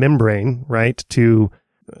neuron's membrane, right, to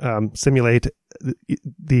simulate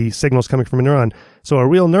the signals coming from a neuron. So a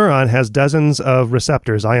real neuron has dozens of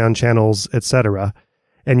receptors, ion channels, etc.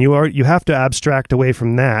 And you have to abstract away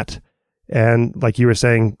from that. And like you were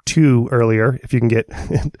saying 2 earlier, if you can get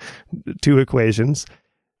 2 equations,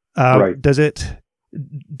 right.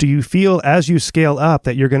 Do you feel as you scale up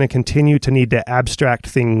that you're going to continue to need to abstract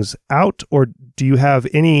things out, or do you have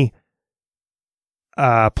any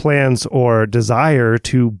plans or desire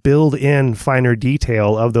to build in finer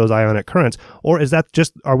detail of those ionic currents? Or is that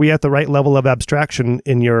are we at the right level of abstraction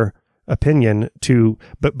in your opinion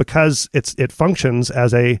but because it functions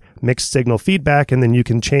as a mixed signal feedback, and then you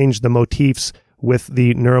can change the motifs with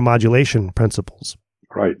the neuromodulation principles?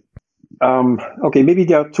 Right. Okay, maybe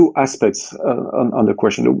there are 2 aspects on the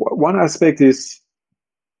question. One aspect is,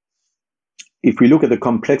 if we look at the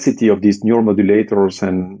complexity of these neuromodulators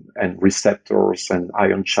and receptors and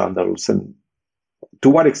ion channels, and to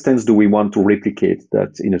what extent do we want to replicate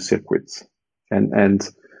that in a circuit? And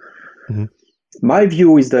my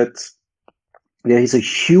view is that there is a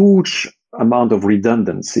huge amount of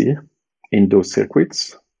redundancy in those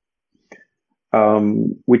circuits,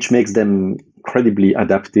 which makes them incredibly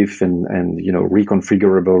adaptive and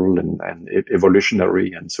reconfigurable and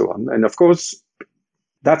evolutionary and so on. And of course,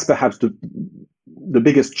 that's perhaps the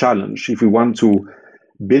biggest challenge if we want to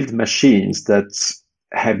build machines that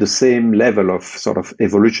have the same level of sort of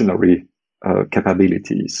evolutionary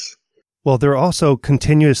capabilities. Well, they're also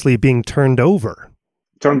continuously being turned over.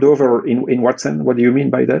 Turned over in what sense? What do you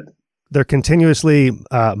mean by that? They're continuously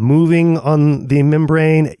moving on the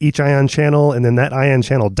membrane, each ion channel, and then that ion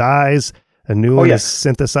channel dies. A new one is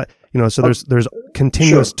synthesized. So there's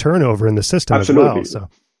continuous turnover in the system. Absolutely. As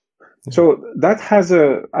well. So that has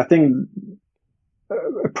I think,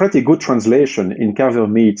 a pretty good translation in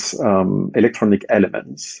Carver-Mead's electronic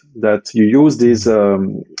elements, that you use these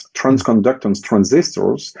transconductance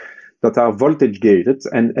transistors that are voltage gated,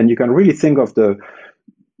 and you can really think of the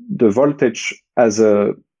voltage as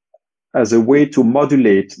a way to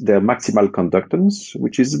modulate their maximal conductance,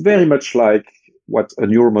 which is very much like what a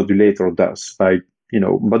neuromodulator does. By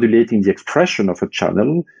modulating the expression of a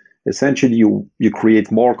channel, essentially you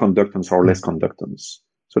create more conductance or less conductance.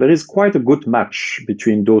 So there is quite a good match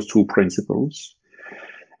between those 2 principles.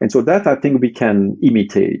 And so that I think we can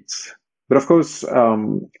imitate, but of course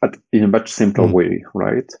in a much simpler way,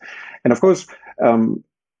 right? And of course,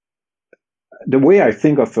 the way I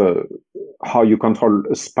think of how you control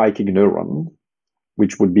a spiking neuron,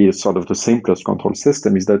 which would be sort of the simplest control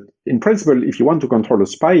system, is that in principle, if you want to control a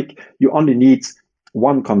spike, you only need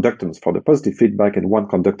 1 conductance for the positive feedback and 1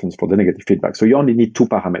 conductance for the negative feedback. So you only need 2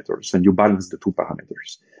 parameters, and you balance the 2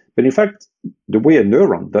 parameters. But in fact, the way a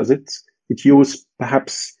neuron does it uses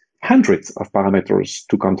perhaps hundreds of parameters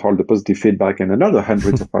to control the positive feedback and another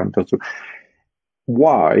hundreds of parameters. So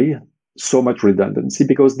why so much redundancy?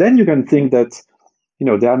 Because then you can think that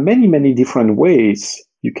there are many, many different ways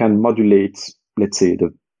you can modulate, let's say,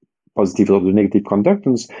 the positive or the negative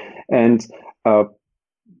conductance, and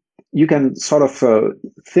you can sort of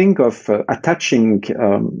think of attaching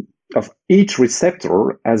of each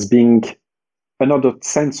receptor as being another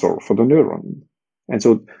sensor for the neuron. And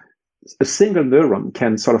so a single neuron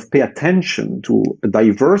can sort of pay attention to a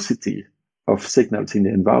diversity of signals in the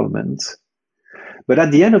environment. But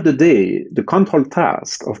at the end of the day, the control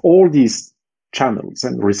task of all these channels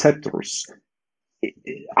and receptors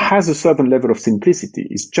has a certain level of simplicity.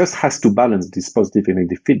 It just has to balance this positive and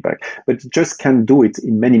negative feedback, but it just can do it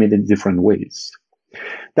in many, many different ways.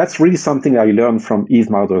 That's really something I learned from Yves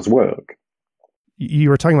Marder's work. You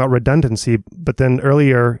were talking about redundancy, but then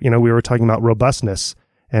earlier, we were talking about robustness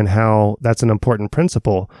and how that's an important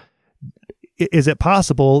principle. Is it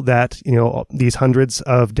possible that, these hundreds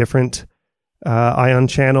of different ion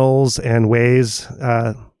channels and ways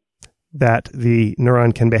that the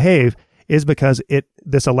neuron can behave is because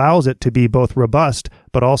this allows it to be both robust,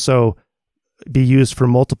 but also be used for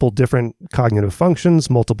multiple different cognitive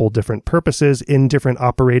functions, multiple different purposes in different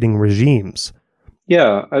operating regimes?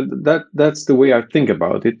 Yeah, that's the way I think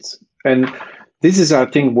about it. And this is, I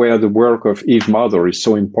think, where the work of Yves Marder is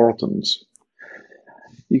so important.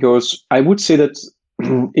 Because I would say that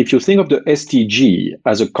if you think of the STG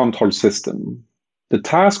as a control system, the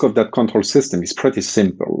task of that control system is pretty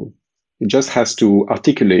simple. It just has to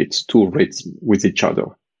articulate two rates with each other.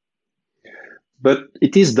 But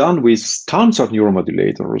it is done with tons of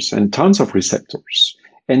neuromodulators and tons of receptors.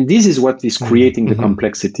 And this is what is creating the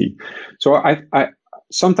complexity. So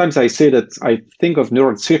sometimes I say that I think of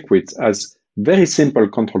neural circuits as very simple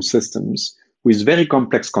control systems with very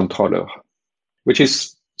complex controller, which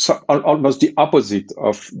is almost the opposite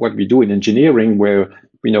of what we do in engineering, where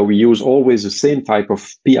we use always the same type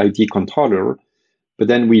of PID controller, but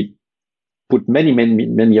then we put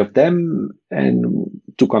many of them and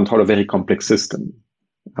to control a very complex system.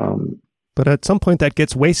 But at some point that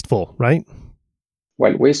gets wasteful, right?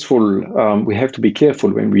 Well, wasteful, we have to be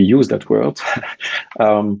careful when we use that word.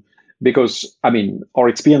 Because, our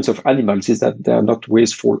experience of animals is that they're not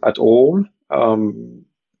wasteful at all.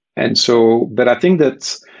 And so, but I think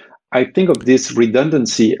of this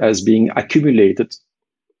redundancy as being accumulated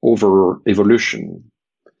over evolution.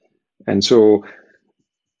 And so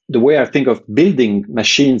the way I think of building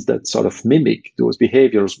machines that sort of mimic those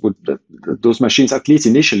behaviors those machines, at least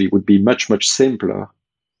initially, would be much, much simpler.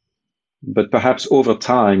 But perhaps over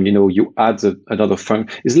time, you add another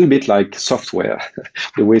function. It's a little bit like software,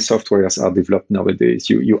 the way softwares are developed nowadays.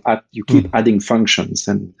 You keep adding functions,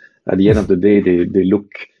 and at the end of the day, they look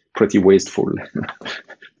pretty wasteful.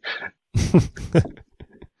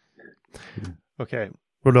 Okay,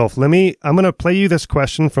 Rodolphe, I'm going to play you this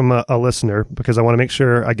question from a listener because I want to make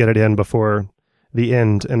sure I get it in before the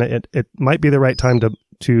end, and it might be the right time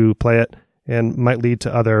to play it and might lead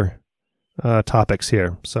to other topics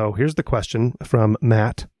here. So here's the question from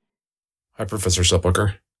Matt. Hi, Professor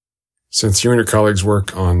Sepulcher. Since you and your colleagues'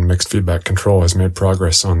 work on mixed feedback control has made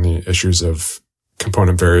progress on the issues of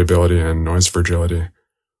component variability and noise fragility,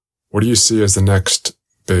 what do you see as the next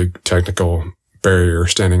big technical barrier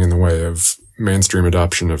standing in the way of mainstream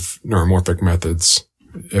adoption of neuromorphic methods,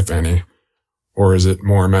 if any? Or is it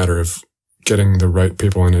more a matter of getting the right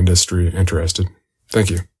people in industry interested? Thank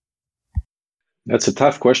you. That's a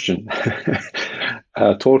tough question.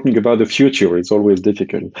 Talking about the future is always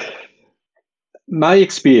difficult. My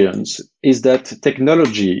experience is that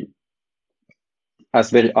technology, as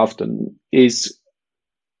very often, is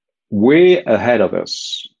way ahead of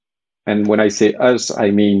us. And when I say us, I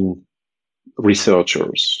mean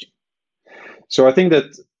researchers. So I think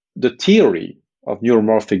that the theory of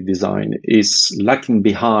neuromorphic design is lacking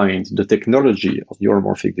behind the technology of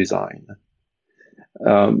neuromorphic design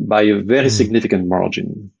by a very significant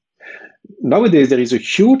margin. Nowadays, there is a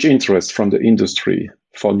huge interest from the industry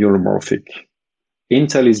for neuromorphic.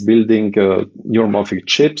 Intel is building neuromorphic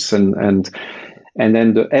chips, and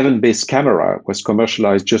then the event-based camera was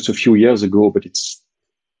commercialized just a few years ago, but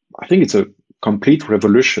I think it's a complete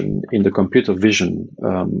revolution in the computer vision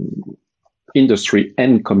industry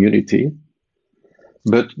and community.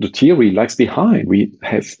 But the theory lags behind.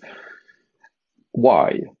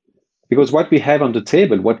 Why? Because what we have on the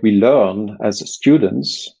table, what we learn as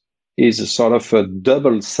students, is a sort of a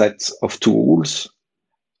double set of tools.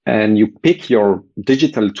 And you pick your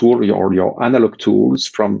digital tool or your analog tools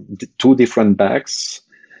from two different bags.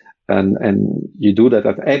 And you do that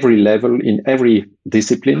at every level in every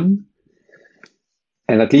discipline.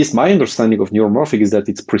 And at least my understanding of neuromorphic is that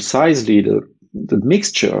it's precisely the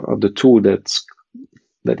mixture of the two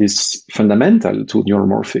that is fundamental to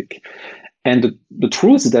neuromorphic. And the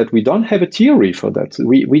truth is that we don't have a theory for that.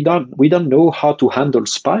 We don't know how to handle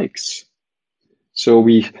spikes. So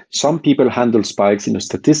some people handle spikes in a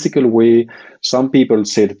statistical way. Some people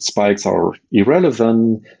say that spikes are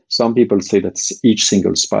irrelevant. Some people say that each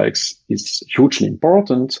single spike is hugely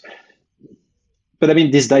important. But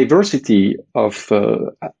this diversity of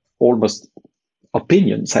almost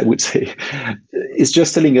opinions, I would say, is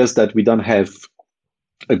just telling us that we don't have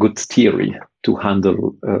a good theory to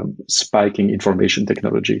handle spiking information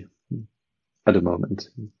technology at the moment.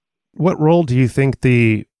 What role do you think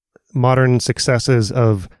the modern successes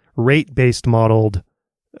of rate-based modeled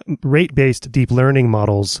rate-based deep learning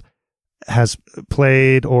models has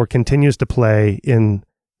played or continues to play in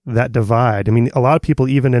that divide. I mean, a lot of people,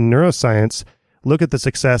 even in neuroscience, look at the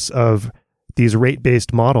success of these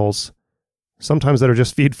rate-based models, sometimes that are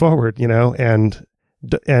just feed forward, and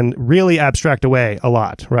really abstract away a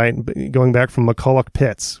lot, right? Going back from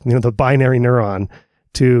McCulloch-Pitts, the binary neuron,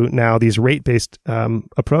 to now these rate-based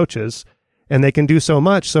approaches, and they can do so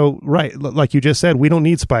much. So, right, like you just said, we don't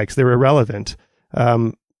need spikes; they're irrelevant.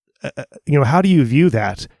 How do you view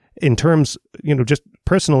that in terms, just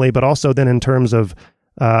personally, but also then in terms of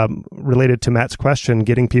related to Matt's question,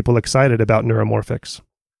 getting people excited about neuromorphics?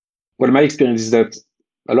 Well, my experience is that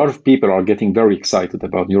a lot of people are getting very excited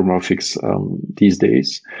about neuromorphics these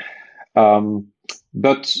days.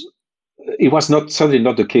 But it was certainly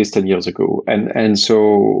not the case 10 years ago. And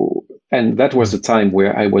that was the time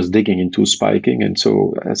where I was digging into spiking. And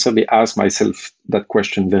so I certainly asked myself that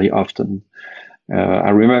question very often. I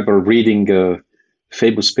remember reading a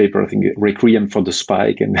famous paper, I think Requiem for the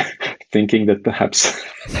Spike, and thinking that perhaps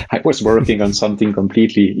I was working on something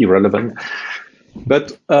completely irrelevant.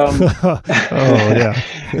 But oh yeah.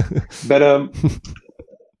 But I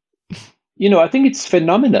think it's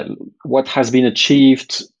phenomenal what has been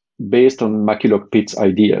achieved based on McCulloch-Pitts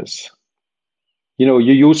ideas. You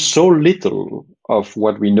use so little of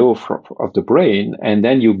what we know of the brain, and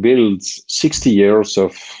then you build 60 years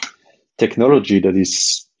of technology that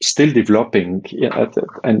is still developing.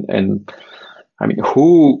 And I mean,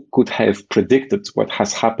 who could have predicted what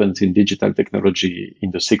has happened in digital technology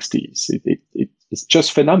in the 60s? It's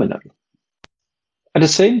just phenomenal. At the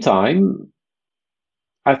same time,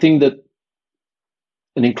 I think that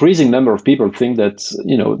an increasing number of people think that,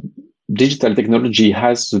 digital technology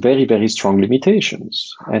has very, very strong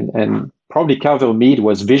limitations. And probably Carver Mead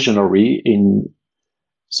was visionary in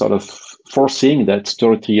sort of foreseeing that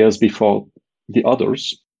 30 years before the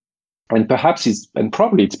others. And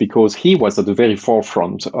probably it's because he was at the very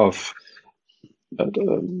forefront of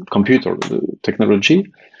computer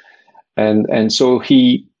technology. And so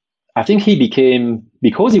I think he became,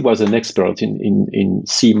 because he was an expert in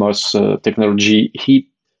CMOS technology,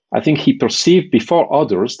 I think he perceived before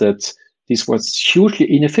others that this was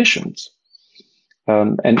hugely inefficient.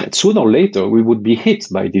 And sooner or later, we would be hit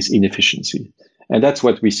by this inefficiency. And that's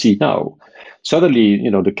what we see now. Suddenly,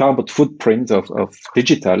 the carbon footprint of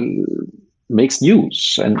digital makes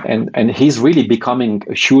news, and he's really becoming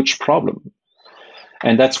a huge problem.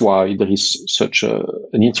 And that's why there is such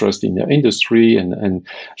an interest in the industry. And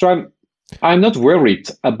so I'm not worried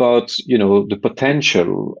about, the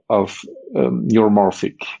potential of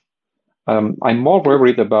neuromorphic. I'm more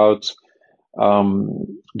worried about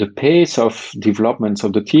the pace of development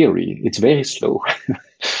of the theory. It's very slow.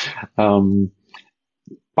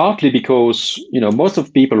 Partly because, most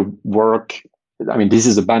of people work, this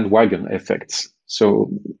is a bandwagon effect. So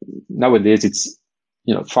nowadays it's,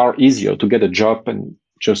 far easier to get a job and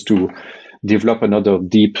just to develop another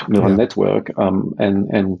deep neural network.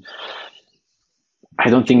 And I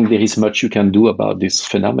don't think there is much you can do about this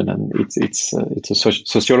phenomenon. It's a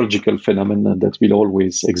sociological phenomenon that will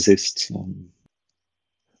always exist.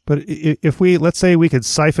 But if let's say we could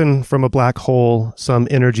siphon from a black hole some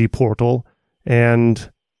energy portal,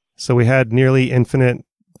 and so we had nearly infinite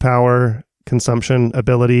power consumption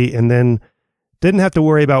ability, and then didn't have to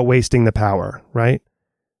worry about wasting the power, right?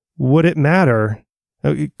 Would it matter?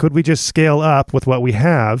 Could we just scale up with what we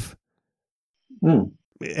have?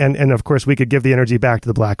 And of course, we could give the energy back to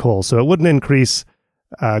the black hole, so it wouldn't increase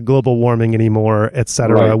global warming anymore, et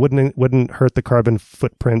cetera. Right. Wouldn't hurt the carbon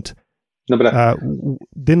footprint. No, but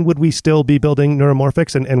then would we still be building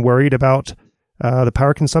neuromorphics and worried about the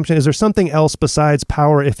power consumption? Is there something else besides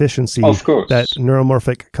power efficiency that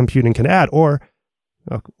neuromorphic computing can add? Or,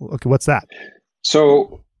 okay, what's that?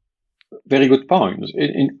 So, very good point.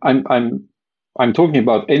 I'm talking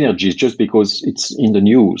about energies just because it's in the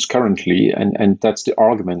news currently, and that's the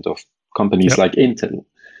argument of companies like Intel.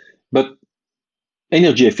 But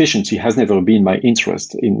energy efficiency has never been my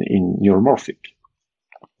interest in neuromorphic.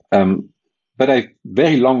 But I've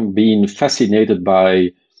very long been fascinated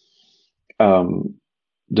by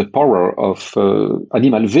the power of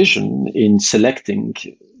animal vision in selecting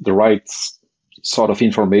the right sort of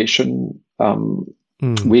information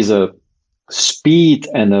with a speed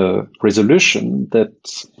and a resolution that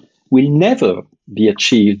will never be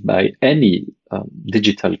achieved by any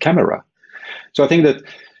digital camera. So I think that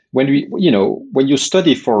when you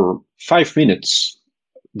study for 5 minutes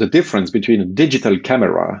the difference between a digital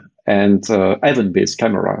camera and event-based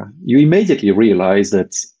camera, you immediately realize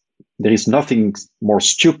that there is nothing more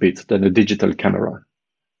stupid than a digital camera.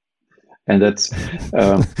 and that's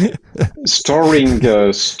storing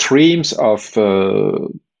streams of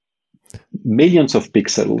millions of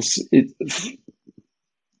pixels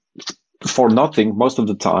for nothing most of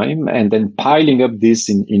the time, and then piling up this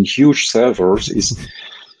in huge servers is,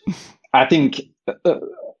 I think,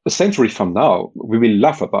 a century from now, we will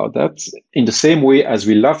laugh about that in the same way as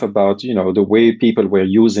we laugh about, the way people were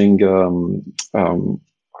using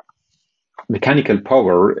mechanical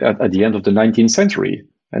power at the end of the 19th century.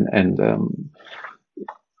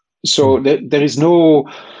 So there is no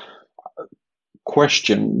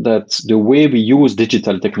question that the way we use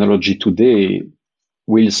digital technology today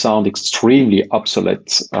will sound extremely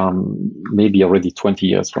obsolete, maybe already 20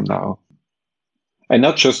 years from now. And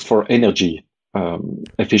not just for energy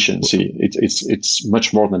efficiency. It's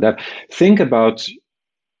much more than that. Think about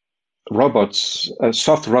robots,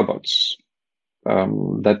 soft robots,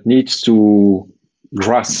 that needs to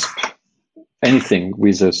grasp anything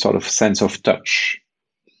with a sort of sense of touch.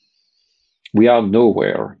 We are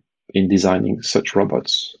nowhere in designing such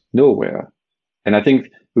robots. Nowhere. And I think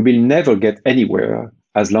we will never get anywhere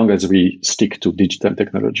as long as we stick to digital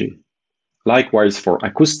technology. Likewise for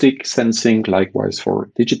acoustic sensing, likewise for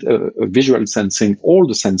visual sensing, all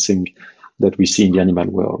the sensing that we see in the animal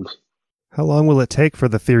world. How long will it take for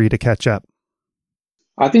the theory to catch up?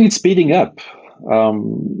 I think it's speeding up. I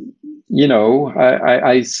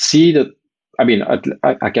see that,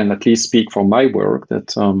 I can at least speak for my work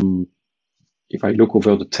that if I look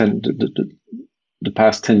over the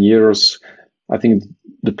past 10 years, I think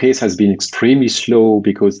the pace has been extremely slow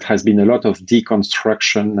because it has been a lot of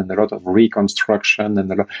deconstruction and a lot of reconstruction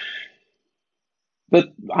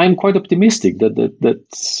but I'm quite optimistic that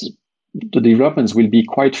the developments will be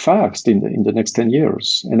quite fast in the next 10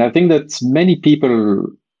 years. And I think that many people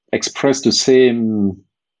express the same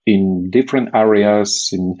in different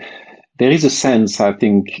areas. There is a sense, I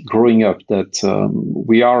think, growing up that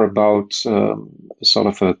we are about sort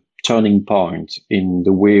of a turning point in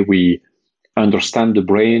the way we understand the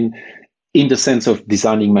brain in the sense of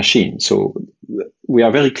designing machines. So we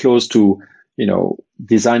are very close to,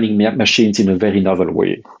 designing machines in a very novel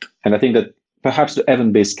way. And I think that perhaps the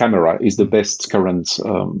event-based camera is the best current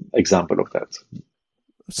example of that.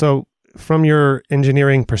 So from your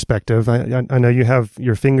engineering perspective, I know you have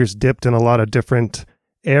your fingers dipped in a lot of different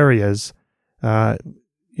areas.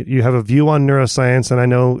 You have a view on neuroscience, and I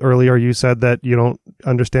know earlier you said that you don't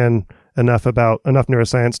understand enough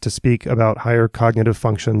neuroscience to speak about higher cognitive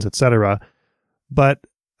functions, etc. But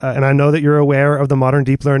and I know that you're aware of the modern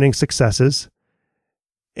deep learning successes,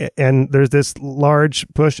 and there's this large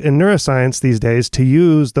push in neuroscience these days to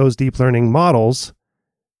use those deep learning models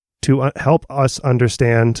to help us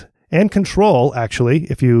understand and control, actually,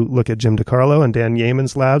 if you look at Jim DiCarlo and Dan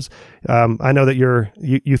Yeaman's labs. I know that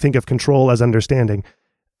you think of control as understanding.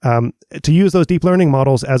 To use those deep learning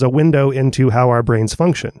models as a window into how our brains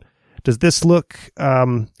function. Does this look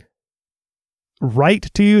right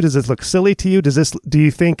to you? Does this look silly to you? Do you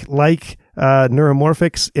think, like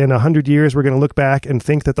neuromorphics, in 100 years, we're going to look back and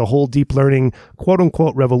think that the whole deep learning quote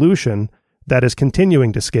unquote revolution that is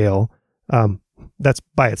continuing to scale, that's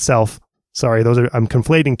by itself. Sorry, I'm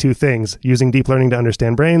conflating two things, using deep learning to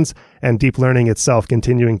understand brains and deep learning itself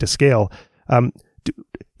continuing to scale.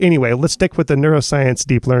 Anyway, let's stick with the neuroscience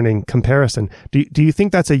deep learning comparison. Do you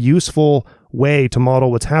think that's a useful way to model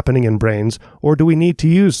what's happening in brains, or do we need to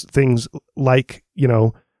use things like,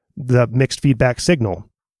 the mixed feedback signal,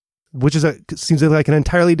 which seems like an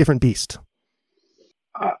entirely different beast?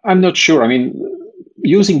 I'm not sure.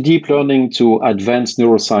 Using deep learning to advance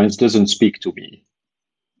neuroscience doesn't speak to me.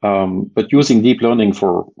 But using deep learning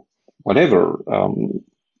for whatever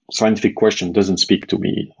scientific question doesn't speak to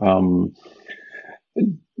me.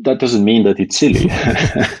 That doesn't mean that it's silly.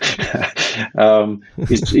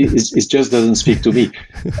 It just doesn't speak to me.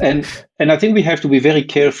 And I think we have to be very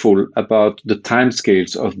careful about the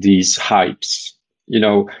timescales of these hypes.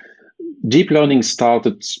 Deep learning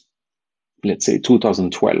started, let's say,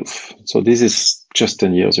 2012. So this is just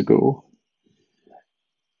 10 years ago.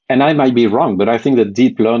 And I might be wrong, but I think that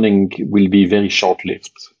deep learning will be very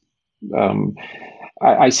short-lived.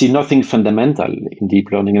 I see nothing fundamental in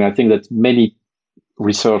deep learning, and I think that many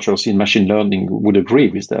researchers in machine learning would agree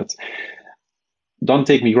with that. Don't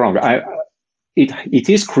take me wrong. It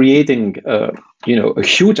is creating, a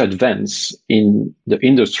huge advance in the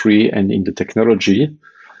industry and in the technology.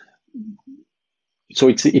 So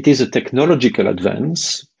it is a technological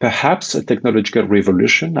advance, perhaps a technological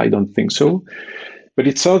revolution. I don't think so. But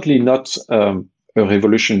it's certainly not a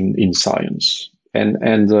revolution in science. And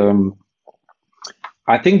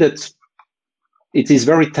I think that it is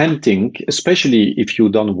very tempting, especially if you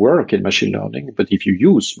don't work in machine learning, but if you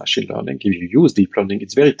use machine learning, if you use deep learning,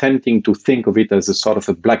 it's very tempting to think of it as a sort of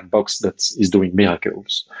a black box that is doing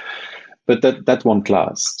miracles. But that won't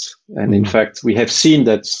last. And in fact, we have seen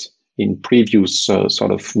that in previous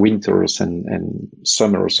sort of winters and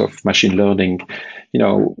summers of machine learning,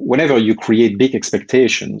 whenever you create big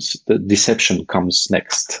expectations, the deception comes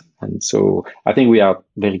next. And so I think we are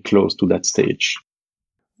very close to that stage.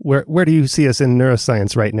 Where do you see us in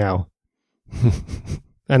neuroscience right now?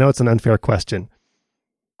 I know it's an unfair question.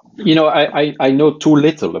 I know too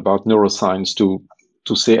little about neuroscience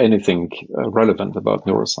to say anything relevant about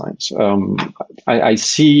neuroscience. I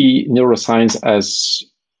see neuroscience as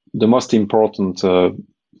the most important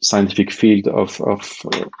scientific field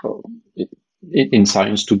in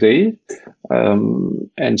science today.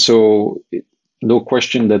 And so no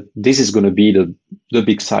question that this is going to be the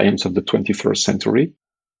big science of the 21st century.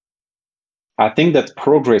 I think that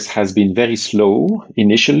progress has been very slow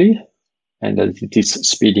initially, and that it is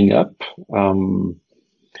speeding up.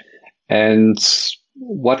 And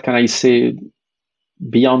what can I say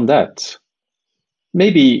beyond that?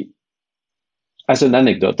 Maybe as an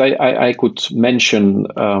anecdote, I could mention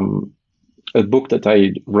a book that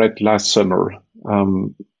I read last summer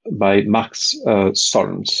by Max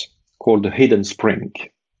Solms called The Hidden Spring.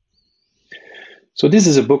 So this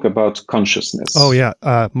is a book about consciousness. Oh, yeah.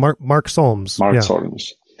 Mark Solms.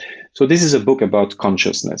 Solms. So this is a book about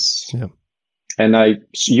consciousness. Yeah. And I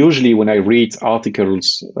usually, when I read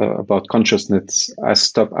articles about consciousness, I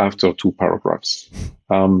stop after 2 paragraphs.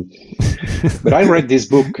 But I read this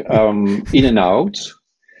book in and out.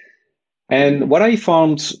 And what I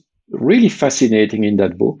found really fascinating in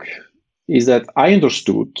that book is that I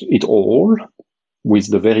understood it all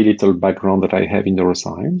with the very little background that I have in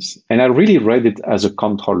neuroscience. And I really read it as a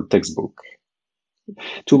control textbook.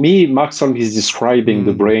 To me, Mark Solms is describing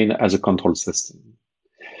the brain as a control system.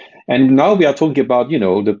 And now we are talking about,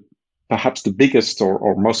 perhaps the biggest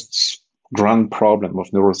or most grand problem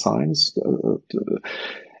of neuroscience.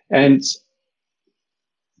 And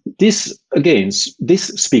this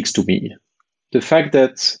speaks to me. The fact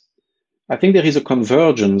that I think there is a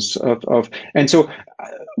convergence and so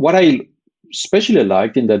what I especially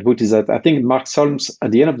liked in that book is that I think Mark Solms,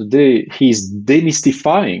 at the end of the day, he's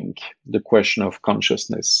demystifying the question of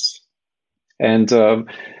consciousness.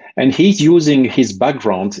 And he's using his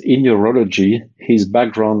background in neurology, his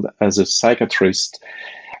background as a psychiatrist.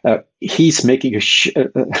 He's making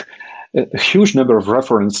a huge number of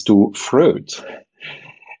references to Freud.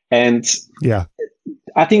 And yeah,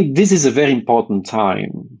 I think this is a very important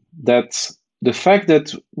time, that the fact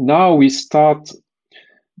that now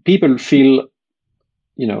people feel,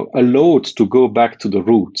 allowed to go back to the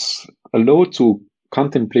roots, allowed to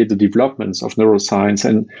contemplate the developments of neuroscience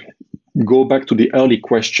and go back to the early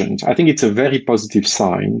questions. I think it's a very positive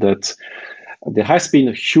sign that there has been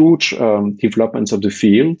a huge developments of the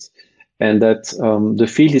field, and that the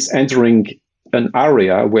field is entering an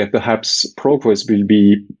area where perhaps progress will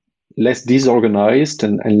be less disorganized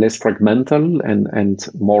and less fragmental and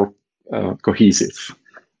more cohesive.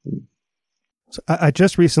 So I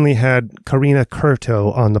just recently had Karina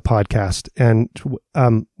Curto on the podcast, and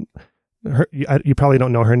you probably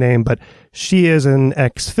don't know her name, but she is an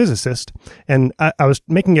ex-physicist. And I was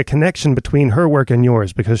making a connection between her work and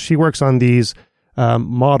yours, because she works on these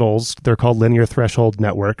models. They're called linear threshold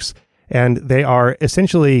networks. And they are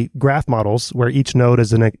essentially graph models where each node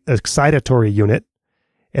is an excitatory unit.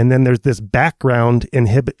 And then there's this background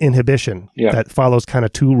inhibition that follows kind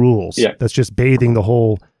of 2 rules. Yeah. That's just bathing the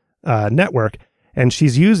whole network. And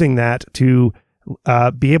she's using that to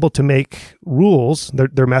be able to make rules.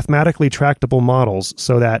 They're mathematically tractable models,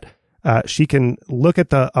 so that she can look at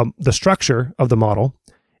the structure of the model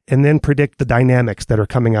and then predict the dynamics that are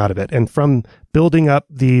coming out of it. And from building up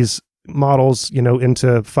these models,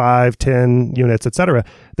 into 5, 10 units, etc.,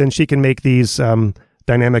 then she can make these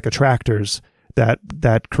dynamic attractors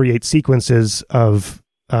that create sequences of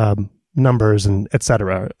numbers and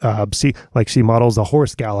etc. She models a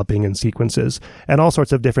horse galloping in sequences and all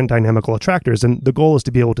sorts of different dynamical attractors. And the goal is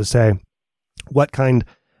to be able to say what kind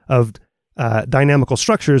of dynamical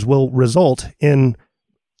structures will result in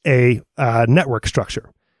a network structure.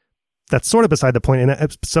 That's sort of beside the point.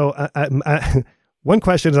 And so one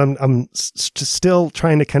question is I'm still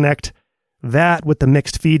trying to connect that with the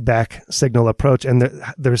mixed feedback signal approach. And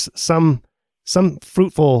there's some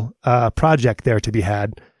fruitful project there to be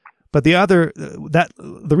had. But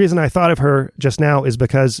the reason I thought of her just now is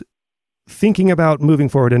because thinking about moving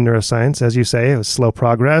forward in neuroscience, as you say, it was slow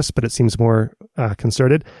progress, but it seems more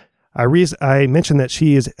concerted. I mentioned that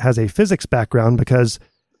she has a physics background because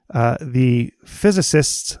the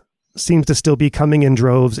physicists seem to still be coming in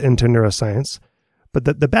droves into neuroscience. But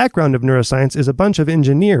the background of neuroscience is a bunch of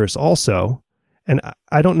engineers also. And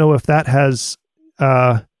I don't know if that has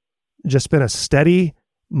just been a steady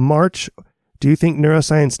march. Do you think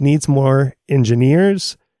neuroscience needs more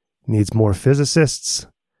engineers, needs more physicists,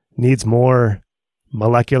 needs more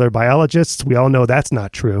molecular biologists? We all know that's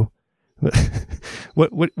not true.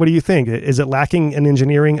 What do you think? Is it lacking an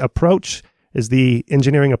engineering approach? Is the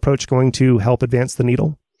engineering approach going to help advance the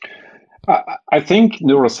needle? I think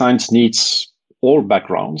neuroscience needs all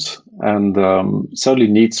backgrounds and certainly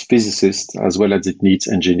needs physicists as well as it needs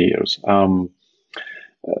engineers.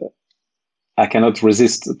 I cannot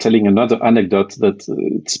resist telling another anecdote that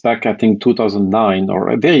it's back, I think, 2009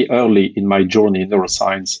 or very early in my journey in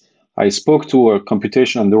neuroscience. I spoke to a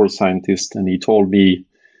computational neuroscientist and he told me,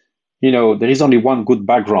 there is only one good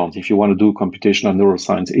background if you want to do computational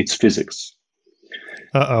neuroscience, it's physics.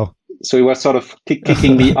 Uh-oh. So he was sort of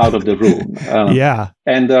kicking me out of the room. Yeah.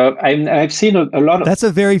 And I've seen a lot of... That's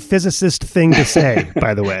a very physicist thing to say,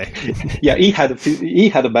 by the way. Yeah, he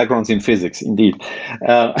had a background in physics, indeed.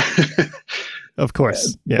 Of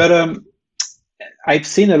course. Yeah. But I've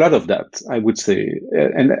seen a lot of that, I would say.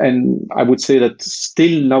 And I would say that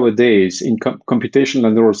still nowadays in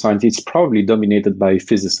computational neuroscience, it's probably dominated by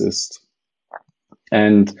physicists.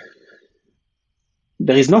 And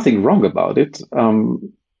there is nothing wrong about it.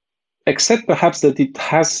 Except perhaps that it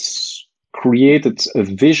has created a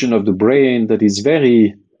vision of the brain that is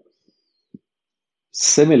very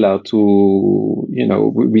similar to,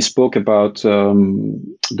 we spoke about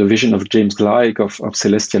the vision of James Gleick of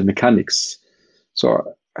celestial mechanics. So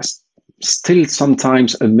I'm still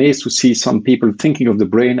sometimes amazed to see some people thinking of the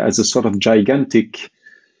brain as a sort of gigantic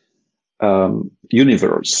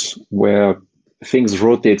universe where things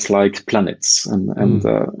rotate like planets and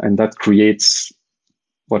that creates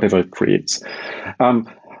whatever it creates.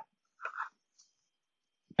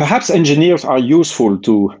 Perhaps engineers are useful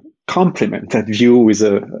to complement that view with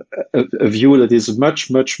a view that is much,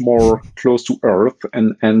 much more close to Earth.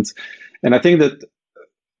 And I think that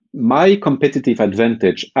my competitive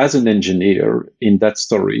advantage as an engineer in that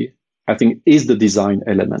story, I think, is the design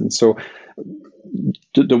element. So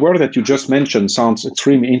the work that you just mentioned sounds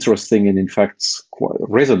extremely interesting and in fact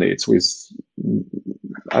resonates with,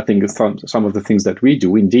 I think, some of the things that we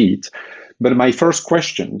do indeed. But my first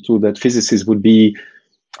question to that physicist would be,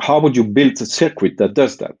 how would you build a circuit that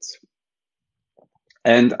does that?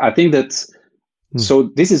 And I think that, so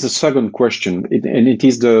this is a second question, and it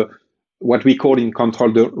is what we call in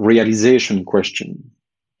control the realization question.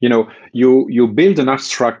 You build an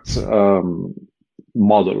abstract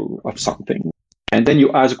model of something, and then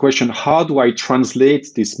you ask a question, how do I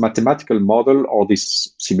translate this mathematical model or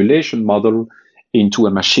this simulation model into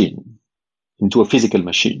a machine, into a physical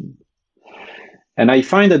machine? And I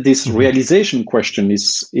find that this realization question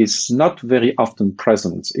is not very often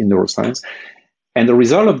present in neuroscience. And the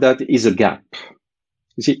result of that is a gap.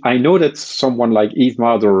 You see, I know that someone like Yves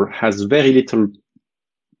Marder has very little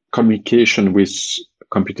communication with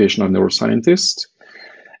computational neuroscientists,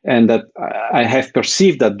 and that I have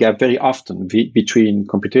perceived that gap very often between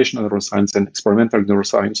computational neuroscience and experimental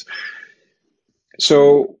neuroscience.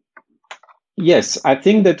 So, yes, I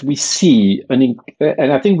think that we see, and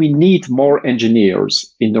I think we need more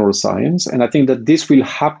engineers in neuroscience, and I think that this will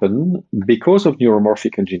happen because of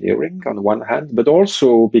neuromorphic engineering on one hand, but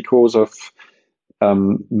also because of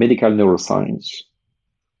medical neuroscience.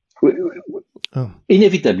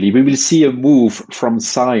 Inevitably, we will see a move from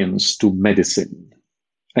science to medicine.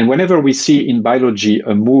 And whenever we see in biology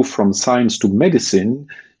a move from science to medicine,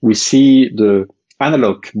 we see the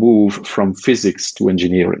analog move from physics to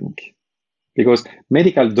engineering. Because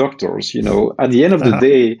medical doctors, at the end of the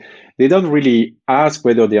day, they don't really ask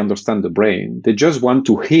whether they understand the brain. They just want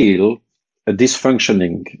to heal a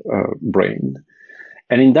dysfunctioning brain.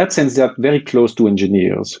 And in that sense, they are very close to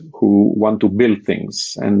engineers who want to build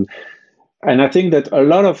things. And I think that a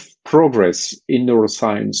lot of progress in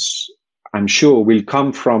neuroscience, I'm sure, will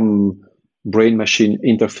come from brain-machine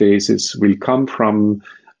interfaces, will come from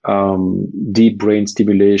deep brain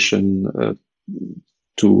stimulation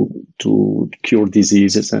to cure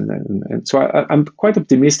diseases. And so I'm quite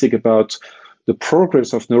optimistic about the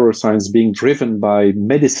progress of neuroscience being driven by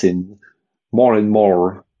medicine more and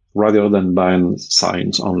more rather than by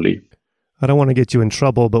science only. I don't want to get you in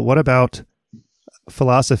trouble, but what about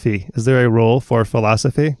philosophy? Is there a role for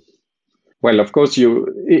philosophy? Well, of course,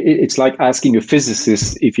 it's like asking a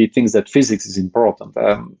physicist if he thinks that physics is important.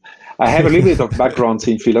 I have a little bit of background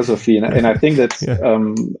in philosophy, and I think that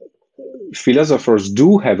philosophers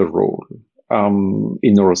do have a role.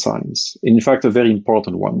 in neuroscience. In fact, a very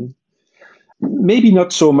important one. Maybe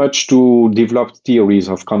not so much to develop theories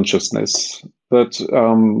of consciousness, but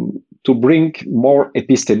to bring more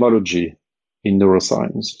epistemology in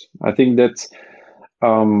neuroscience. I think that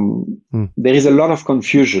there is a lot of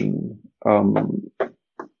confusion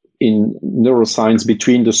in neuroscience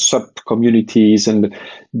between the sub-communities and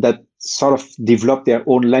that sort of develop their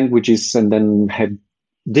own languages and then have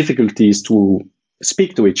difficulties to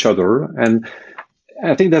speak to each other. And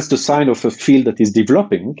I think that's the sign of a field that is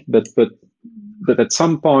developing, but at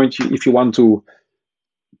some point, if you want to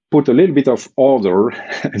put a little bit of order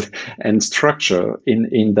and structure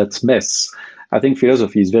in that mess, I think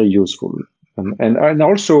philosophy is very useful. And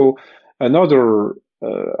also another,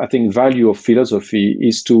 I think, value of philosophy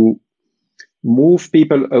is to move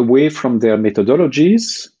people away from their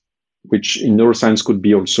methodologies, which in neuroscience could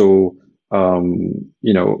be also,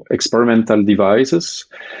 experimental devices,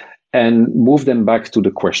 and move them back to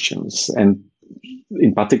the questions, and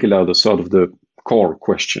in particular, the sort of the core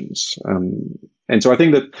questions. And so I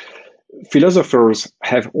think that philosophers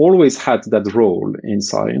have always had that role in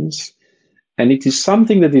science. And it is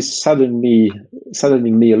something that is saddening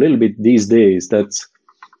me a little bit these days, that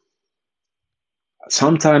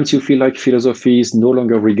sometimes you feel like philosophy is no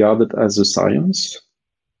longer regarded as a science,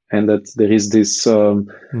 and that there is this,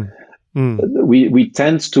 we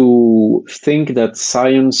tend to think that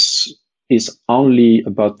science is only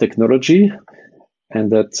about technology,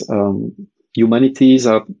 and that humanities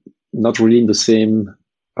are not really in the same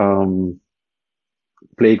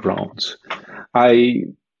playground.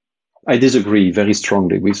 I disagree very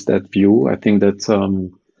strongly with that view. I think that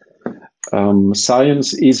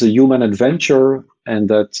science is a human adventure, and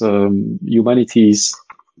that humanities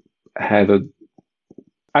have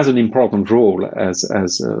as an important role as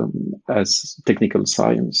technical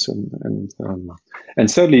science, and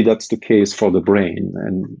certainly that's the case for the brain.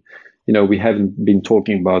 And we haven't been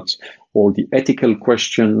talking about all the ethical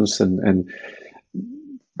questions, and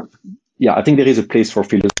I think there is a place for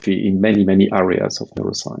philosophy in many areas of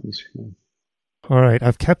neuroscience. All right,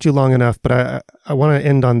 I've kept you long enough, but I want to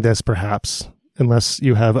end on this, perhaps, unless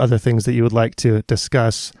you have other things that you would like to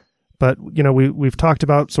discuss. But we've talked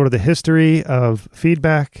about sort of the history of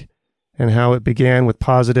feedback and how it began with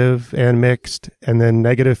positive and mixed, and then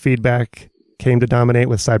negative feedback came to dominate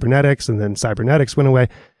with cybernetics, and then cybernetics went away.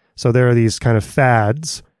 So there are these kind of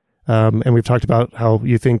fads. And we've talked about how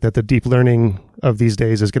you think that the deep learning of these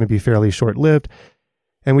days is going to be fairly short-lived.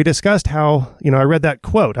 And we discussed how, I read that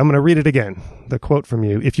quote. I'm going to read it again, the quote from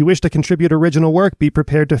you. If you wish to contribute original work, be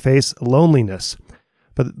prepared to face loneliness.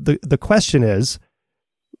 But the question is,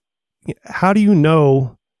 how do you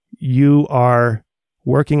know you are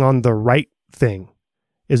working on the right thing?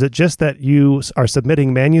 Is it just that you are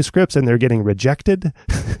submitting manuscripts and they're getting rejected?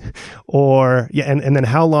 And then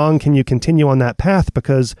how long can you continue on that path?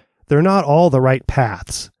 Because they're not all the right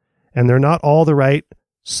paths, and they're not all the right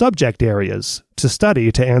subject areas to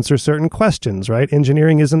study to answer certain questions, right?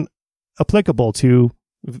 Engineering isn't applicable to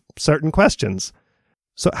certain questions.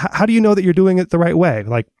 So how do you know that you're doing it the right way?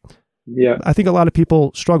 I think a lot of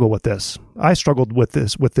people struggle with this. I struggled with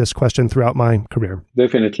this question throughout my career.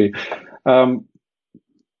 Definitely.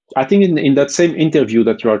 I think in that same interview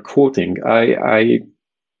that you are quoting, I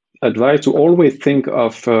advise to always think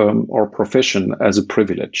of our profession as a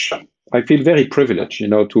privilege. I feel very privileged,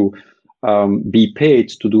 to be paid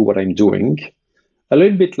to do what I'm doing, a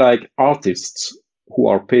little bit like artists who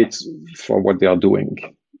are paid for what they are doing.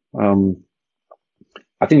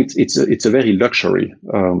 I think it's a very luxury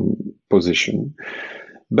position.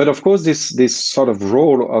 But of course, this sort of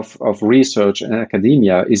role of research and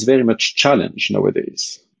academia is very much challenged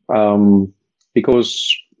nowadays,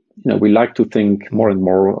 because we like to think more and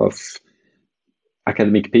more of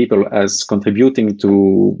academic people as contributing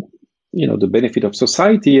to the benefit of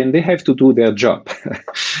society, and they have to do their job.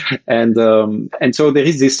 and so there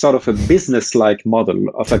is this sort of a business-like model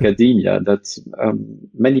of academia that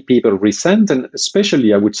many people resent, and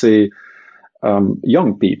especially I would say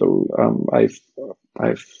young people.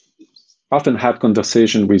 I've often had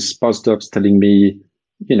conversation with postdocs telling me,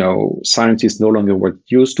 science is no longer what it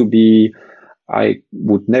used to be. I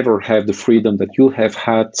would never have the freedom that you have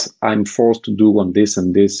had. I'm forced to do on this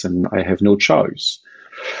and this, and I have no choice.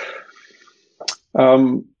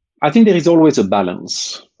 I think there is always a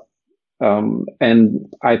balance.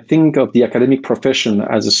 And I think of the academic profession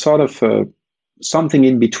as a sort of something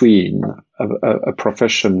in between a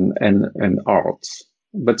profession and art.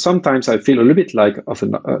 But sometimes I feel a little bit like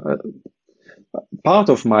part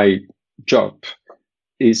of my job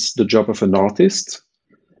is the job of an artist,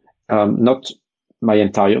 not my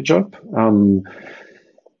entire job.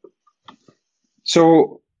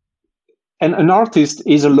 So, and an artist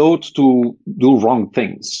is allowed to do wrong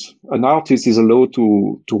things. An artist is allowed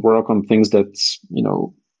to work on things that,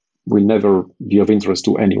 will never be of interest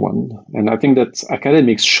to anyone. And I think that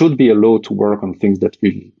academics should be allowed to work on things that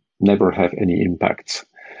will never have any impact.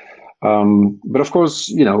 But of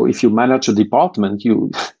course, if you manage a department,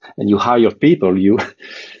 and you hire people, you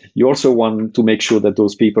also want to make sure that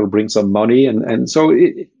those people bring some money. And so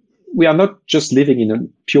we are not just living in a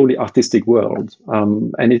purely artistic world.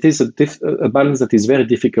 And it is a balance that is very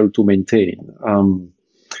difficult to maintain.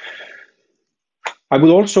 I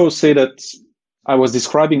would also say that I was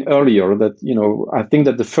describing earlier that, I think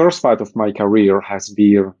that the first part of my career has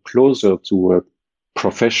been closer to a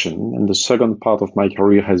profession, and the second part of my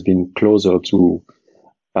career has been closer to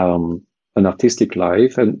an artistic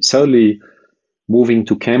life. And certainly moving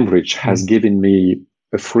to Cambridge has given me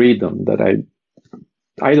a freedom that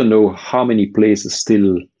I don't know how many places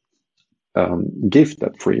still give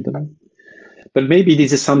that freedom. But maybe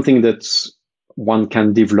this is something that one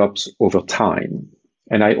can develop over time.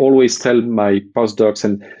 And I always tell my postdocs,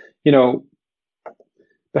 and,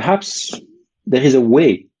 perhaps there is a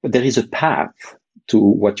way, there is a path to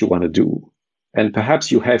what you want to do. And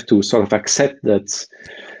perhaps you have to sort of accept that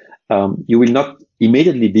you will not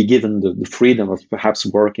immediately be given the freedom of perhaps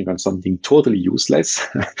working on something totally useless.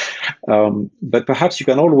 But perhaps you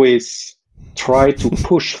can always try to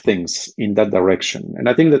push things in that direction. And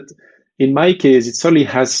I think that in my case, it certainly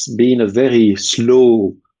has been a very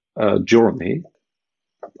slow journey.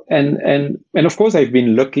 And of course, I've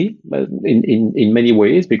been lucky in many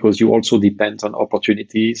ways, because you also depend on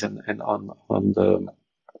opportunities and on the,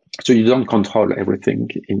 so you don't control everything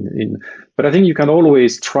but I think you can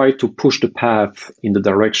always try to push the path in the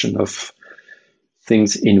direction of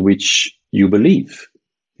things in which you believe,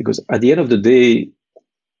 because at the end of the day,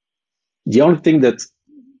 the only thing that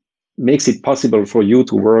makes it possible for you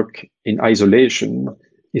to work in isolation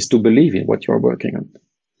is to believe in what you're working on.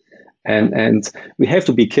 And we have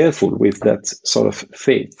to be careful with that sort of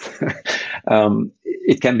faith.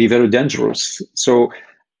 It can be very dangerous. So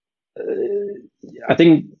I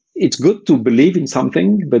think it's good to believe in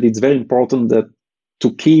something, but it's very important that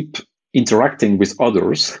to keep interacting with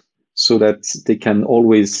others so that they can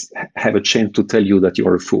always have a chance to tell you that you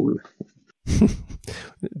are a fool.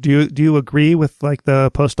 Do you agree with like the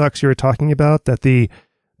postdocs you were talking about, that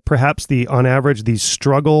perhaps on average, the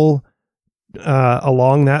struggle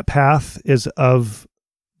along that path is of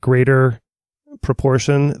greater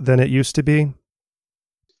proportion than it used to be?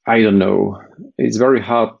 I don't know. It's very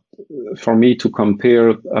hard for me to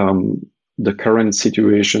compare the current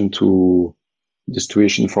situation to the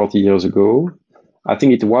situation 40 years ago. I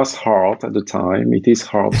think it was hard at the time. It is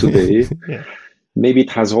hard today. Yeah. Maybe it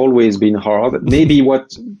has always been hard. Maybe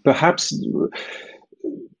perhaps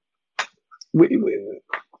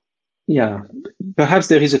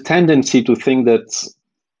there is a tendency to think that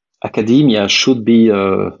academia should be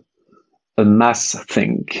a mass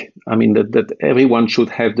thing. I mean, that everyone should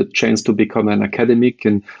have the chance to become an academic.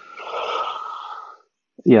 And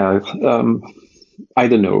I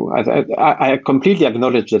don't know. I completely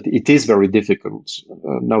acknowledge that it is very difficult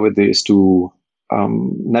nowadays to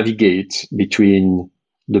navigate between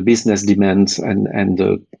the business demands and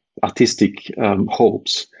the artistic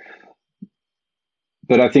hopes.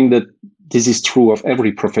 But I think that this is true of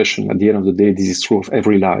every profession. At the end of the day, this is true of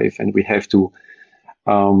every life. And we have to,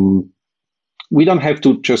 we don't have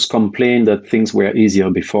to just complain that things were easier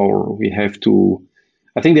before. We have to,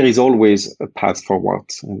 I think there is always a path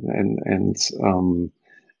forward, and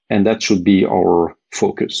that should be our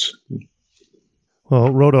focus.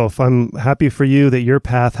 Well, Rodolphe, I'm happy for you that your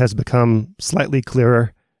path has become slightly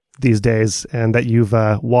clearer these days and that you've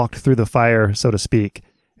walked through the fire, so to speak.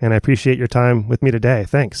 And I appreciate your time with me today.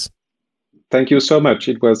 Thanks. Thank you so much.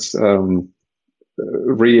 It was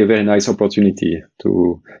really a very nice opportunity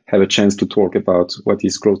to have a chance to talk about what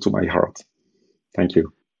is close to my heart. Thank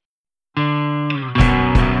you.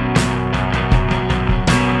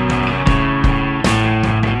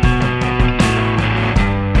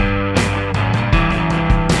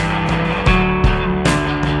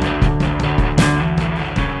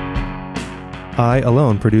 I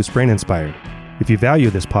alone produce Brain Inspired. If you value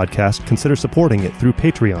this podcast, consider supporting it through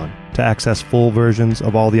Patreon to access full versions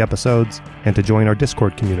of all the episodes and to join our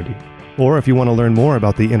Discord community. Or if you want to learn more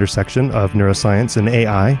about the intersection of neuroscience and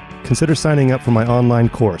AI, consider signing up for my online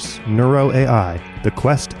course, Neuro AI, The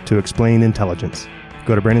Quest to Explain Intelligence.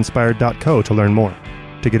 Go to braininspired.co to learn more.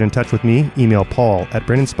 To get in touch with me, email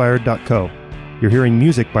paul@braininspired.co. You're hearing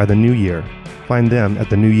music by The New Year. Find them at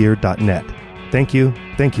thenewyear.net. Thank you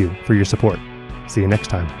for your support. See you next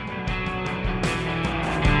time.